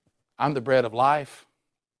 I'm the bread of life.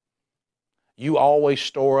 You always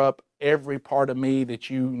store up every part of me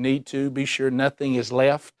that you need to. Be sure nothing is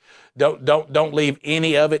left. Don't leave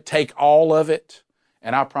any of it. Take all of it.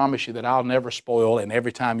 And I promise you that I'll never spoil, and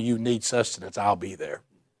every time you need sustenance, I'll be there.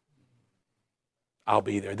 I'll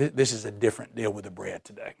be there. This is a different deal with the bread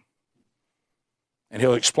today. And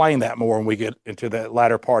He'll explain that more when we get into the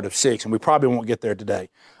latter part of 6, and we probably won't get there today.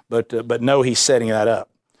 But no, He's setting that up.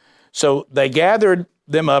 So they gathered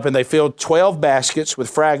them up, and they filled 12 baskets with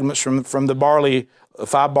fragments from the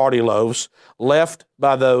 5 barley loaves left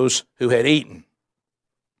by those who had eaten.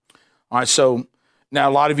 All right, so now,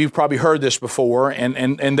 a lot of you have probably heard this before,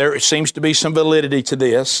 and there seems to be some validity to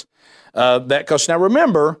this. Because now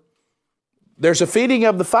remember, there's a feeding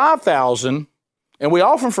of the 5,000, and we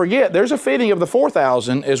often forget there's a feeding of the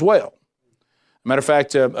 4,000 as well. Matter of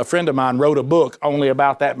fact, a friend of mine wrote a book only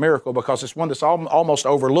about that miracle, because it's one that's almost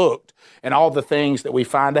overlooked, and all the things that we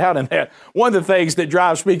find out in that. One of the things that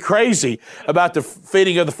drives me crazy about the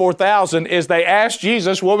feeding of the 4,000 is they asked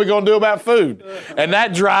Jesus, what are we going to do about food? And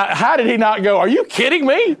how did He not go, are you kidding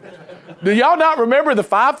me? Do y'all not remember the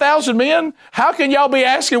 5,000 men? How can y'all be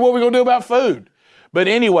asking what we're going to do about food? But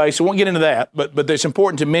anyway, so we won't get into that, but it's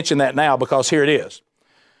important to mention that now, because here it is.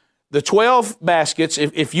 The 12 baskets,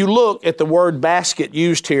 if you look at the word basket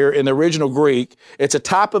used here in the original Greek, it's a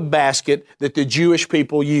type of basket that the Jewish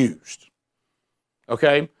people used.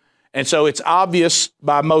 Okay? And so it's obvious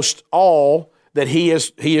by most all that he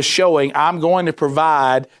is showing, I'm going to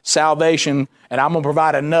provide salvation, and I'm going to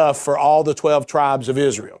provide enough for all the 12 tribes of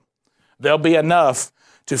Israel. There'll be enough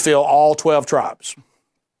to fill all 12 tribes.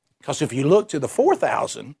 Because if you look to the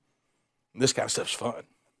 4,000, this kind of stuff's fun.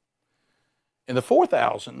 In the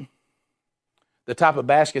 4,000, the type of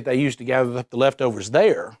basket they used to gather up the leftovers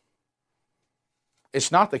there,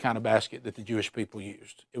 it's not the kind of basket that the Jewish people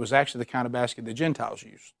used. It was actually the kind of basket the Gentiles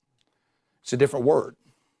used. It's a different word.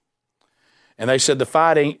 And they said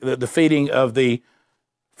the feeding of the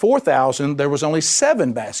 4,000, there was only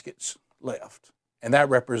 7 baskets left. And that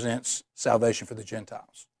represents salvation for the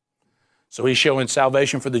Gentiles. So he's showing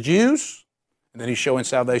salvation for the Jews, and then he's showing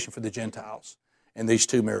salvation for the Gentiles in these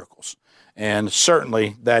 2 miracles. And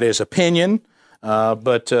certainly that is opinion,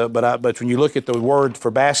 but when you look at the word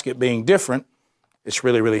for basket being different, it's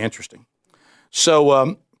really, really interesting.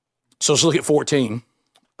 So let's look at 14.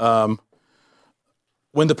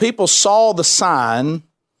 When the people saw the sign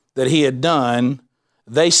that he had done,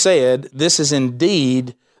 they said, "This is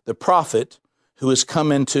indeed the prophet who has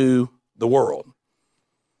come into the world."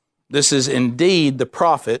 This is indeed the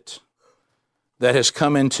prophet that has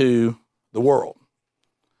come into the world.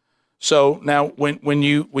 So now when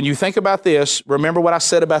you think about this, remember what I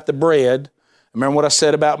said about the bread, remember what I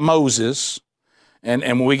said about Moses, and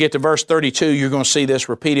when we get to verse 32, you're going to see this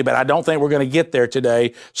repeated, but I don't think we're going to get there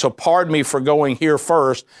today, so pardon me for going here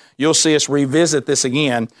first. You'll see us revisit this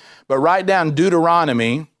again. But write down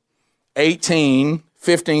Deuteronomy 18,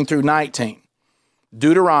 15 through 19.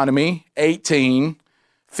 Deuteronomy 18,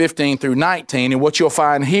 15 through 19. And what you'll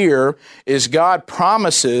find here is God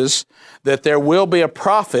promises that there will be a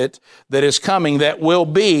prophet that is coming that will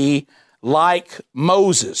be like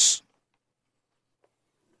Moses.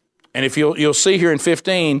 And if you'll see here in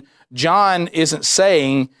 15, John isn't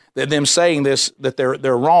saying that them saying this, that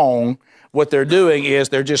they're wrong. What they're doing is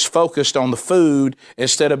they're just focused on the food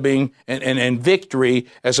instead of being in victory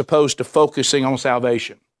as opposed to focusing on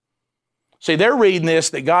salvation. See, they're reading this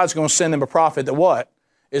that God's going to send them a prophet that what?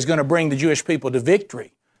 Is going to bring the Jewish people to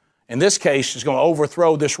victory. In this case, is going to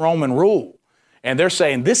overthrow this Roman rule. And they're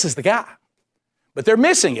saying, this is the guy. But they're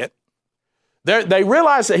missing it. They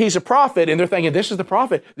realize that he's a prophet, and they're thinking, this is the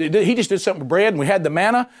prophet. He just did something with bread, and we had the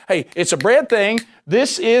manna. Hey, it's a bread thing.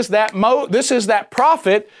 This is that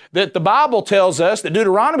prophet that the Bible tells us, that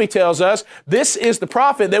Deuteronomy tells us, this is the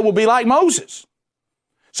prophet that will be like Moses.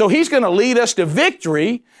 So he's going to lead us to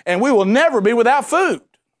victory, and we will never be without food.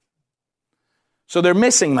 So they're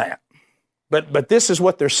missing that. But this is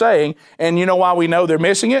what they're saying, and you know why we know they're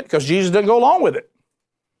missing it? Because Jesus didn't go along with it.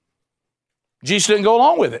 Jesus didn't go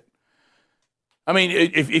along with it. I mean,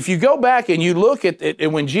 if you go back and you look at it,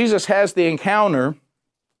 and when Jesus has the encounter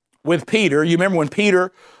with Peter, you remember when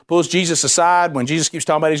Peter pulls Jesus aside, when Jesus keeps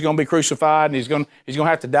talking about he's going to be crucified and he's going to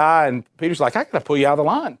have to die, and Peter's like, I got to pull you out of the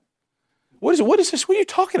line. What is this? What are you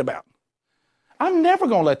talking about? I'm never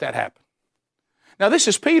going to let that happen. Now, this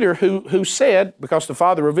is Peter who said, because the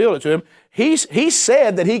Father revealed it to him, he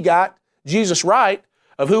said that he got Jesus right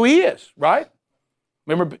of who he is, right?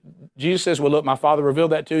 Remember, Jesus says, well, look, my Father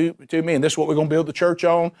revealed that to me, and this is what we're going to build the church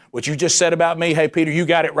on. What you just said about me, hey, Peter, you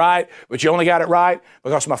got it right, but you only got it right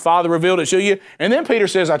because my Father revealed it to you. And then Peter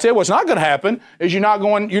says, I tell you what's not going to happen is you're not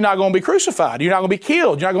going to be crucified. You're not going to be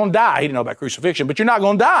killed. You're not going to die. He didn't know about crucifixion, but you're not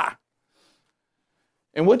going to die.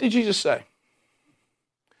 And what did Jesus say?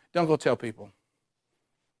 Don't go tell people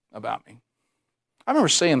about me. I remember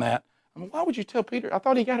seeing that. I mean, why would you tell Peter? I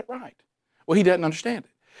thought he got it right. Well, he doesn't understand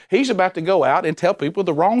it. He's about to go out and tell people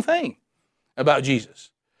the wrong thing about Jesus.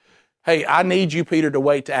 Hey, I need you, Peter, to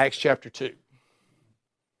wait to Acts chapter 2.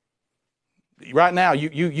 Right now,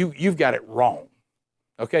 you've got it wrong.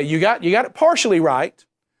 Okay, you got it partially right,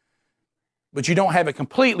 but you don't have it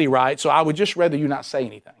completely right, so I would just rather you not say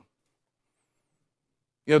anything.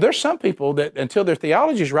 You know, there's some people that until their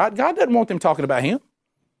theology is right, God doesn't want them talking about him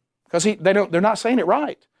because they're not saying it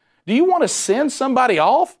right. Do you want to send somebody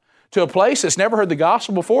off to a place that's never heard the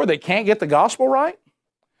gospel before that can't get the gospel right?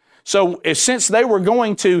 So since they were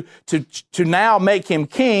going to now make him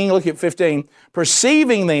king, look at 15,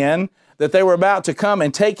 perceiving then that they were about to come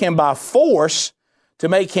and take him by force to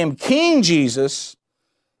make him King Jesus,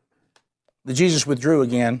 the Jesus withdrew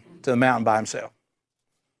again to the mountain by himself.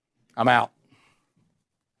 I'm out.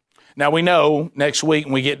 Now we know next week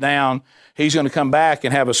when we get down, he's going to come back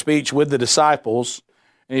and have a speech with the disciples,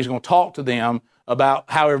 and he's going to talk to them about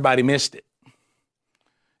how everybody missed it.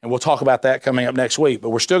 And we'll talk about that coming up next week. But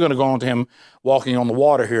we're still going to go on to him walking on the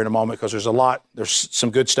water here in a moment because there's some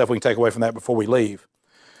good stuff we can take away from that before we leave.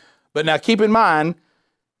 But now keep in mind,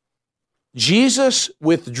 Jesus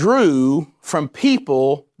withdrew from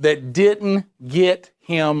people that didn't get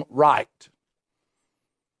him right.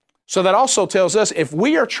 So that also tells us if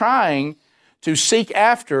we are trying to seek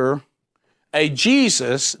after a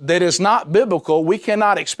Jesus that is not biblical, we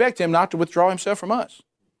cannot expect him not to withdraw himself from us.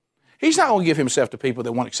 He's not going to give himself to people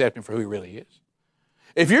that won't accept him for who he really is.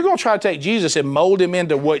 If you're going to try to take Jesus and mold him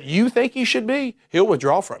into what you think he should be, he'll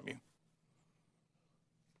withdraw from you.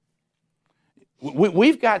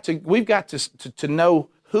 We've got to know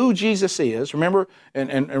who Jesus is. Remember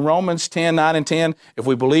in Romans 10, 9 and 10, if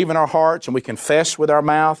we believe in our hearts and we confess with our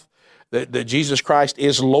mouth that Jesus Christ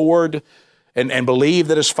is Lord and believe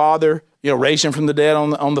that his Father, raised him from the dead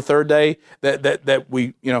on the third day, that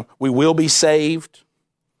we will be saved.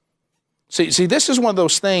 See, this is one of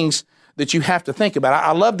those things that you have to think about.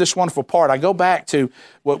 I love this wonderful part. I go back to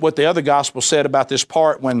what the other gospel said about this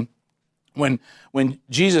part when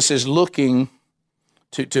Jesus is looking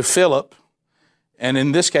to Philip, and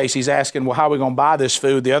in this case he's asking, well, how are we going to buy this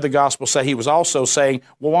food? The other gospels say he was also saying,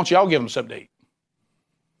 well, why don't y'all give them something to eat?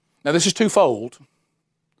 Now this is twofold.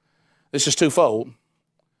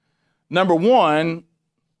 Number one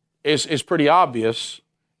is pretty obvious.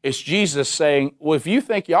 It's Jesus saying, well, if you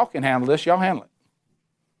think y'all can handle this, y'all handle it.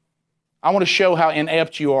 I want to show how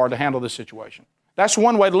inept you are to handle this situation. That's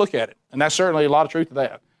one way to look at it, and that's certainly a lot of truth to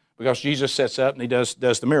that, because Jesus sets up and he does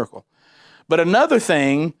the miracle. But another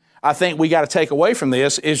thing I think we got to take away from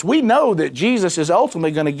this is we know that Jesus is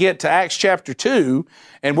ultimately going to get to Acts chapter 2,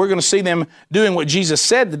 and we're going to see them doing what Jesus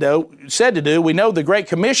said to do. We know the Great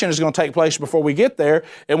Commission is going to take place before we get there,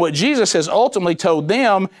 and what Jesus has ultimately told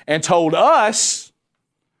them and told us,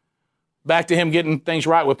 back to him getting things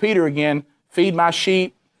right with Peter again, feed my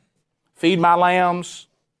sheep, feed my lambs.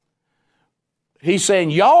 He's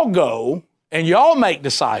saying, y'all go and y'all make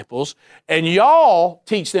disciples and y'all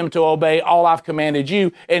teach them to obey all I've commanded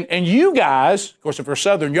you. And you guys, of course, if we're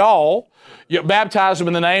Southern, y'all, you baptize them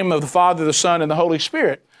in the name of the Father, the Son, and the Holy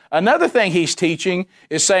Spirit. Another thing he's teaching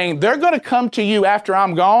is saying they're going to come to you after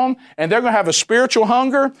I'm gone, and they're going to have a spiritual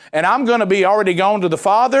hunger, and I'm going to be already gone to the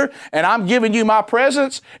Father, and I'm giving you my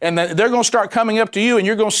presence, and they're going to start coming up to you, and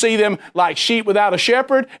you're going to see them like sheep without a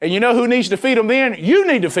shepherd, and you know who needs to feed them then? You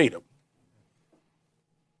need to feed them.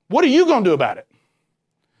 What are you going to do about it?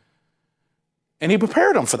 And he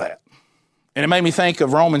prepared them for that. And it made me think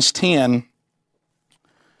of Romans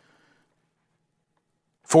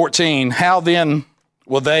 10:14. How then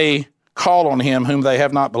will they call on him whom they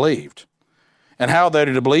have not believed? And how are they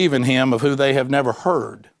to believe in him of whom they have never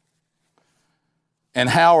heard? And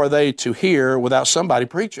how are they to hear without somebody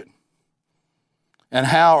preaching? And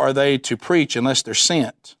how are they to preach unless they're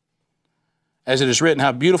sent? As it is written,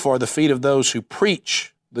 how beautiful are the feet of those who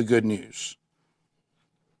preach the good news,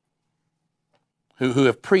 who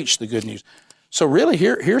have preached the good news. So really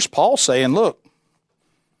here's Paul saying, look,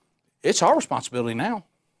 it's our responsibility now.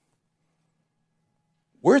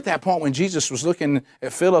 We're at that point when Jesus was looking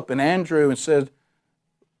at Philip and Andrew and said,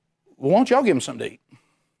 well, why don't y'all give them something to eat?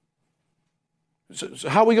 So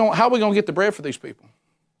how are we going to get the bread for these people?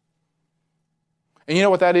 And you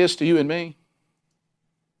know what that is to you and me?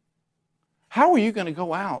 How are you going to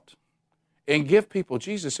go out and give people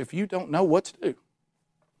Jesus if you don't know what to do?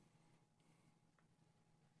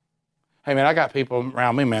 Hey, man, I got people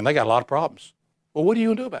around me, man, they got a lot of problems. Well, what are you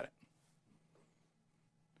going to do about it?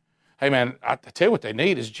 Hey, man, I tell you what they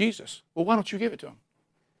need is Jesus. Well, why don't you give it to them?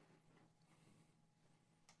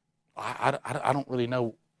 I don't really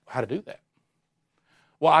know how to do that.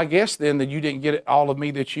 Well, I guess then that you didn't get all of me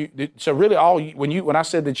that you did. So really when I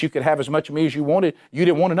said that you could have as much of me as you wanted, you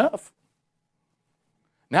didn't want enough.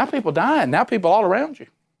 Now people dying. Now people all around you.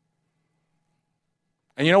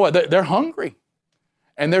 And you know what? They're hungry.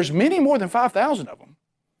 And there's many more than 5,000 of them.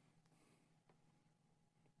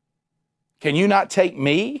 Can you not take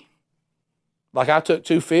me, like I took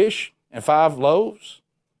 2 fish and 5 loaves,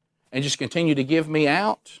 and just continue to give me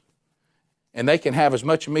out? And they can have as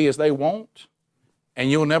much of me as they want, and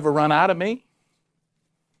you'll never run out of me?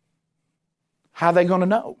 How are they going to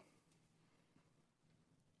know?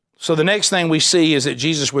 So the next thing we see is that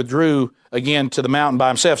Jesus withdrew again to the mountain by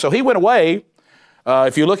himself. So he went away.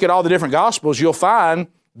 If you look at all the different Gospels, you'll find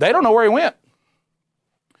they don't know where he went.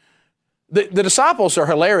 The disciples are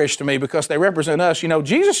hilarious to me because they represent us. You know,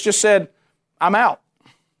 Jesus just said, I'm out.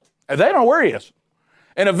 And they don't know where he is.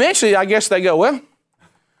 And eventually, I guess they go, well,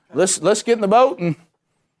 let's get in the boat and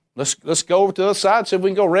let's go over to the other side and see if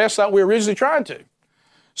we can go rest like we were originally trying to.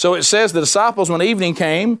 So it says the disciples, when evening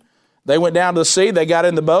came, they went down to the sea, they got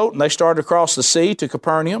in the boat, and they started across the sea to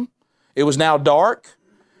Capernaum. It was now dark,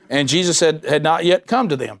 and Jesus had not yet come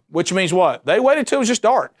to them, which means what? They waited till it was just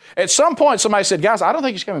dark. At some point, somebody said, guys, I don't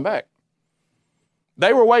think he's coming back.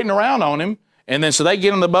 They were waiting around on him, and then so they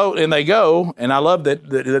get in the boat and they go, and I love that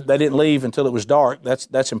they didn't leave until it was dark.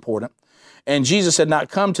 That's important. And Jesus had not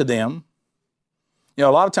come to them. You know,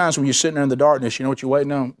 a lot of times when you're sitting there in the darkness, you know what you're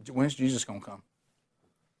waiting on? When's Jesus going to come?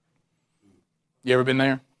 You ever been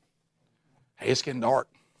there? Hey, it's getting dark.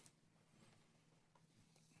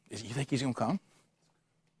 You think he's going to come?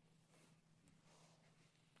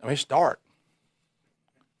 I mean, it's dark.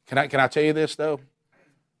 Can I tell you this, though?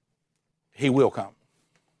 He will come.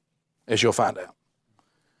 as you'll find out.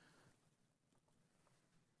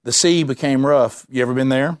 The sea became rough. You ever been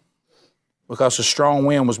there? Because a strong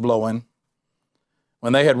wind was blowing.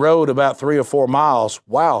 When they had rowed about 3 or 4 miles,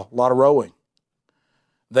 wow, a lot of rowing,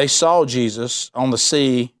 they saw Jesus on the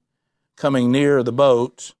sea coming near the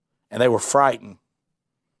boat, and they were frightened.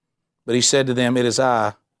 But he said to them, "It is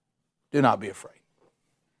I. Do not be afraid."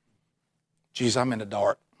 Jesus, I'm in the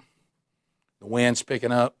dark. The wind's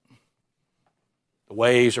picking up. The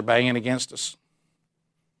waves are banging against us.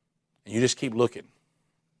 And you just keep looking.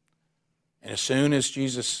 And as soon as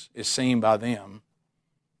Jesus is seen by them,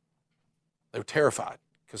 they were terrified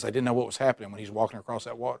because they didn't know what was happening when he's walking across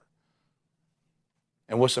that water.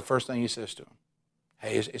 And what's the first thing he says to them?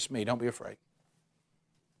 "Hey, it's me. Don't be afraid."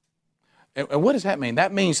 And what does that mean?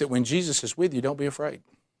 That means that when Jesus is with you, don't be afraid.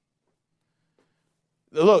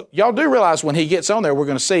 Look, y'all do realize when he gets on there, we're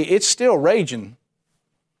going to see it's still raging.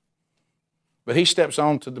 But he steps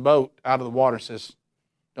onto the boat out of the water and says,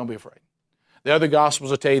 "Don't be afraid." The other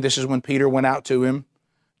Gospels will tell you this is when Peter went out to him.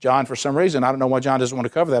 John, for some reason, I don't know why John doesn't want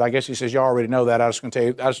to cover that. I guess he says, "You already know that." I was going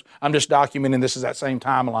to tell you, I'm just documenting this is that same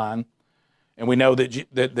timeline. And we know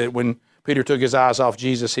that when Peter took his eyes off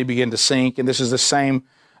Jesus, he began to sink. And this is the same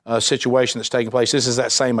situation that's taking place. This is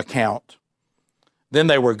that same account. Then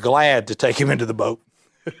they were glad to take him into the boat.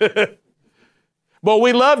 But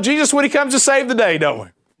we love Jesus when he comes to save the day, don't we?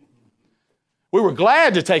 We were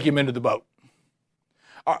glad to take him into the boat.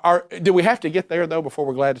 Do we have to get there, though, before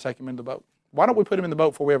we're glad to take him into the boat? Why don't we put him in the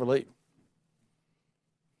boat before we ever leave?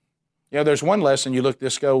 You know, there's one lesson you look at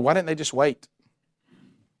this, go, why didn't they just wait?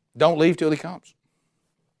 Don't leave till he comes.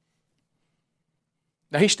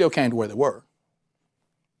 Now, he still came to where they were.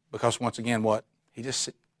 Because once again, what? He just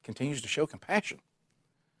continues to show compassion.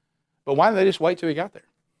 But why didn't they just wait till he got there?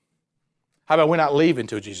 How about we not leave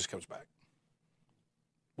until Jesus comes back?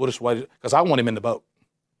 We'll just wait, because I want him in the boat.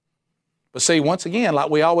 But see, once again, like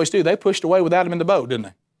we always do, they pushed away without him in the boat, didn't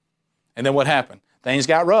they? And then what happened? Things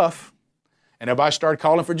got rough, and everybody started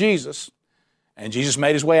calling for Jesus. And Jesus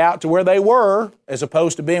made his way out to where they were, as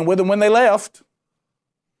opposed to being with them when they left.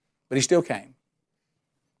 But he still came.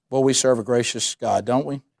 Well, we serve a gracious God, don't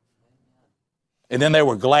we? And then they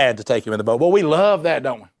were glad to take him in the boat. Well, we love that,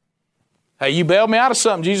 don't we? Hey, you bailed me out of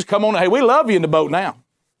something, Jesus. Come on. Hey, we love you in the boat now.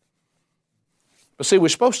 But see, we're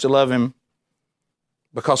supposed to love him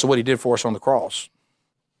because of what he did for us on the cross.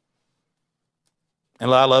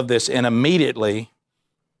 And I love this. And immediately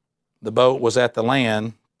the boat was at the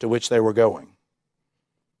land to which they were going.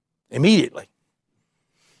 Immediately.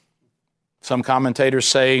 Some commentators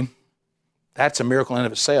say that's a miracle in and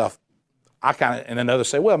of itself. And then others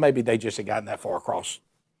say, well, maybe they just had gotten that far across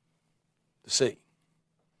the sea.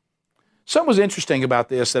 Something was interesting about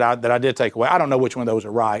this that I did take away. I don't know which one of those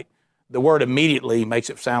are right. The word immediately makes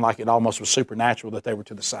it sound like it almost was supernatural that they were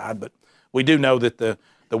to the side, but we do know that the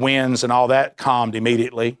winds and all that calmed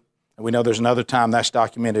immediately, and we know there's another time that's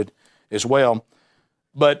documented as well.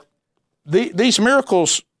 But these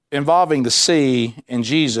miracles involving the sea and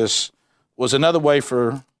Jesus was another way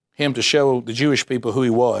for him to show the Jewish people who he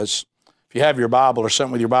was. If you have your Bible or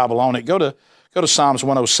something with your Bible on it, go to Psalms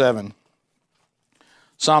 107.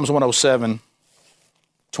 Psalms 107,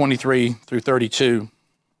 23 through 32.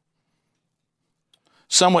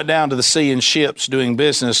 Some went down to the sea in ships doing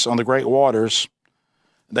business on the great waters.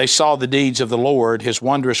 They saw the deeds of the Lord, his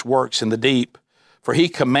wondrous works in the deep. For he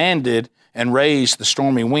commanded and raised the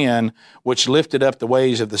stormy wind, which lifted up the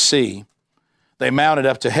waves of the sea. They mounted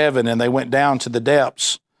up to heaven, and they went down to the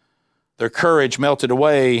depths. Their courage melted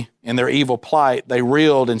away in their evil plight. They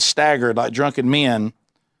reeled and staggered like drunken men,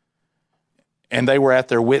 and they were at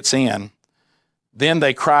their wits' end. Then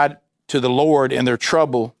they cried to the Lord in their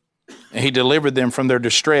trouble, and he delivered them from their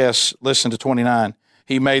distress. Listen to 29.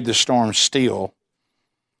 He made the storm still,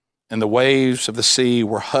 and the waves of the sea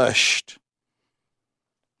were hushed.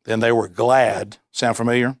 Then they were glad, sound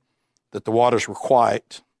familiar, that the waters were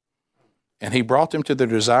quiet, and he brought them to their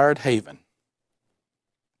desired haven.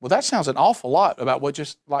 Well, that sounds an awful lot about what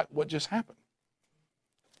just happened.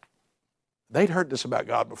 They'd heard this about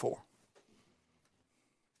God before.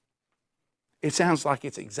 It sounds like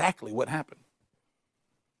it's exactly what happened.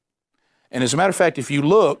 And as a matter of fact, if you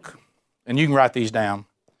look, and you can write these down,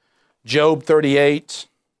 Job 38,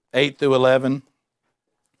 8 through 11,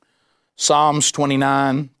 Psalms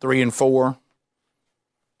 29, 3 and 4,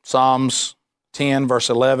 Psalms 10, verse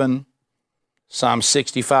 11, Psalm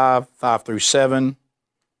 65, 5 through 7,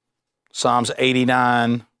 Psalms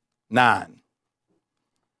 89, 9.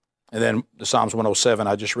 And then the Psalms 107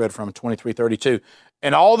 I just read from, 23, 32.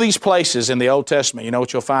 In all these places in the Old Testament, you know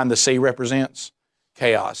what you'll find the sea represents?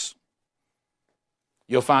 Chaos.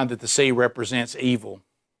 You'll find that the sea represents evil.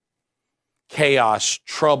 chaos,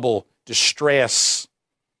 trouble, distress.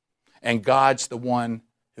 And God's the one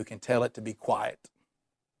who can tell it to be quiet.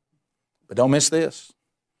 But don't miss this.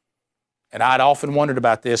 And I'd often wondered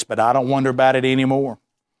about this, but I don't wonder about it anymore.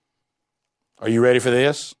 Are you ready for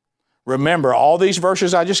this? Remember, all these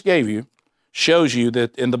verses I just gave you shows you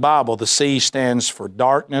that in the Bible, the sea stands for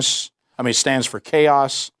stands for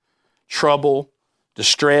chaos, trouble,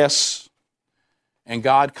 distress, and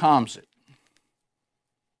God calms it.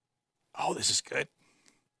 Oh, this is good.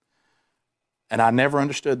 And I never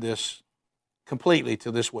understood this completely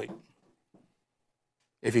till this week.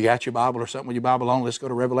 If you got your Bible or something with your Bible on, let's go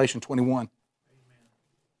to Revelation 21. Amen.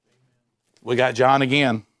 We got John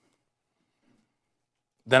again.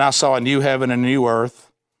 Then I saw a new heaven and a new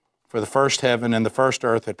earth, for the first heaven and the first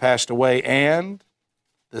earth had passed away, and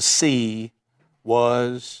the sea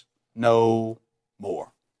was no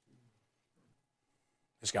more.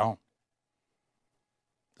 It's gone.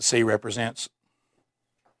 The sea represents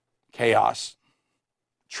chaos,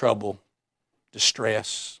 trouble,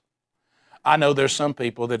 distress. I know there's some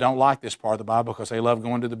people that don't like this part of the Bible because they love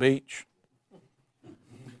going to the beach.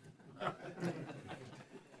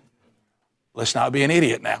 Let's not be an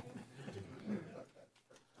idiot now.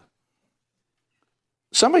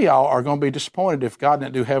 Some of y'all are going to be disappointed if God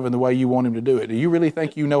didn't do heaven the way you want him to do it. Do you really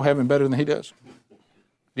think you know heaven better than he does?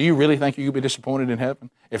 Do you really think you could be disappointed in heaven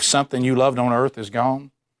if something you loved on earth is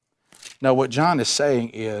gone? No, what John is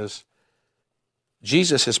saying is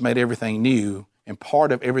Jesus has made everything new, and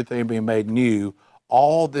part of everything being made new,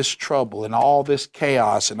 all this trouble and all this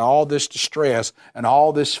chaos and all this distress and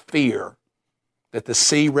all this fear that the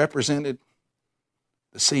sea represented,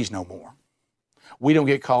 the sea's no more. We don't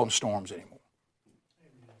get caught in storms anymore.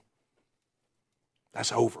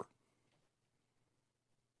 That's over.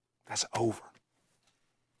 That's over.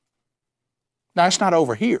 Now, it's not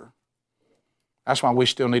over here. That's why we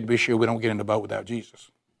still need to be sure we don't get in the boat without Jesus.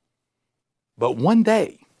 But one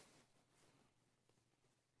day,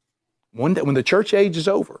 when the church age is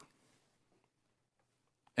over,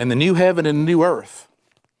 and the new heaven and the new earth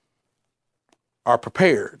are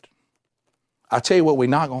prepared, I tell you what we're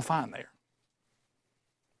not going to find there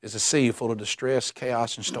is a sea full of distress,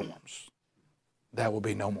 chaos, and storms. That will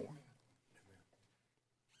be no more.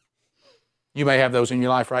 You may have those in your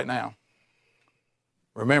life right now.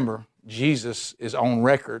 Remember, Jesus is on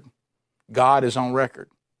record. God is on record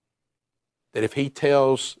that if he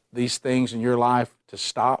tells these things in your life to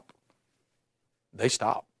stop, they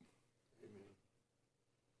stop.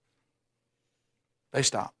 They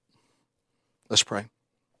stop. Let's pray.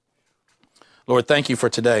 Lord, thank you for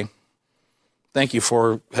today. Thank you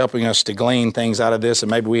for helping us to glean things out of this, and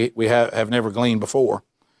maybe we have never gleaned before.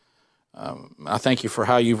 I thank you for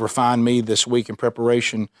how you've refined me this week in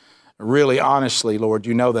preparation. Really, honestly, Lord,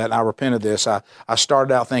 you know that, and I repent of this. I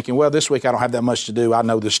started out thinking, well, this week I don't have that much to do. I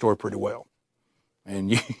know this story pretty well.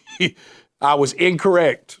 And I was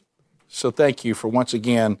incorrect. So thank you for once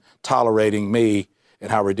again tolerating me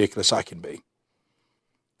and how ridiculous I can be.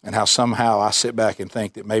 And how somehow I sit back and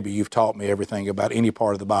think that maybe you've taught me everything about any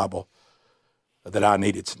part of the Bible that I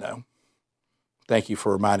needed to know. Thank you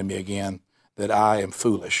for reminding me again that I am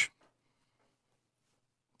foolish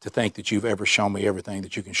to think that you've ever shown me everything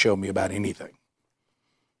that you can show me about anything.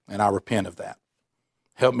 And I repent of that.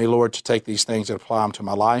 Help me, Lord, to take these things and apply them to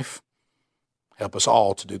my life. Help us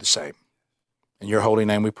all to do the same. In your holy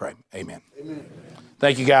name we pray. Amen. Amen.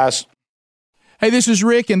 Thank you, guys. Hey, this is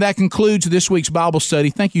Rick, and that concludes this week's Bible study.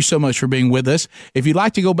 Thank you so much for being with us. If you'd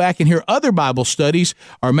like to go back and hear other Bible studies,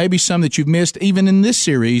 or maybe some that you've missed even in this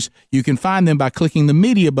series, you can find them by clicking the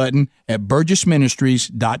media button at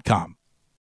burgessministries.com.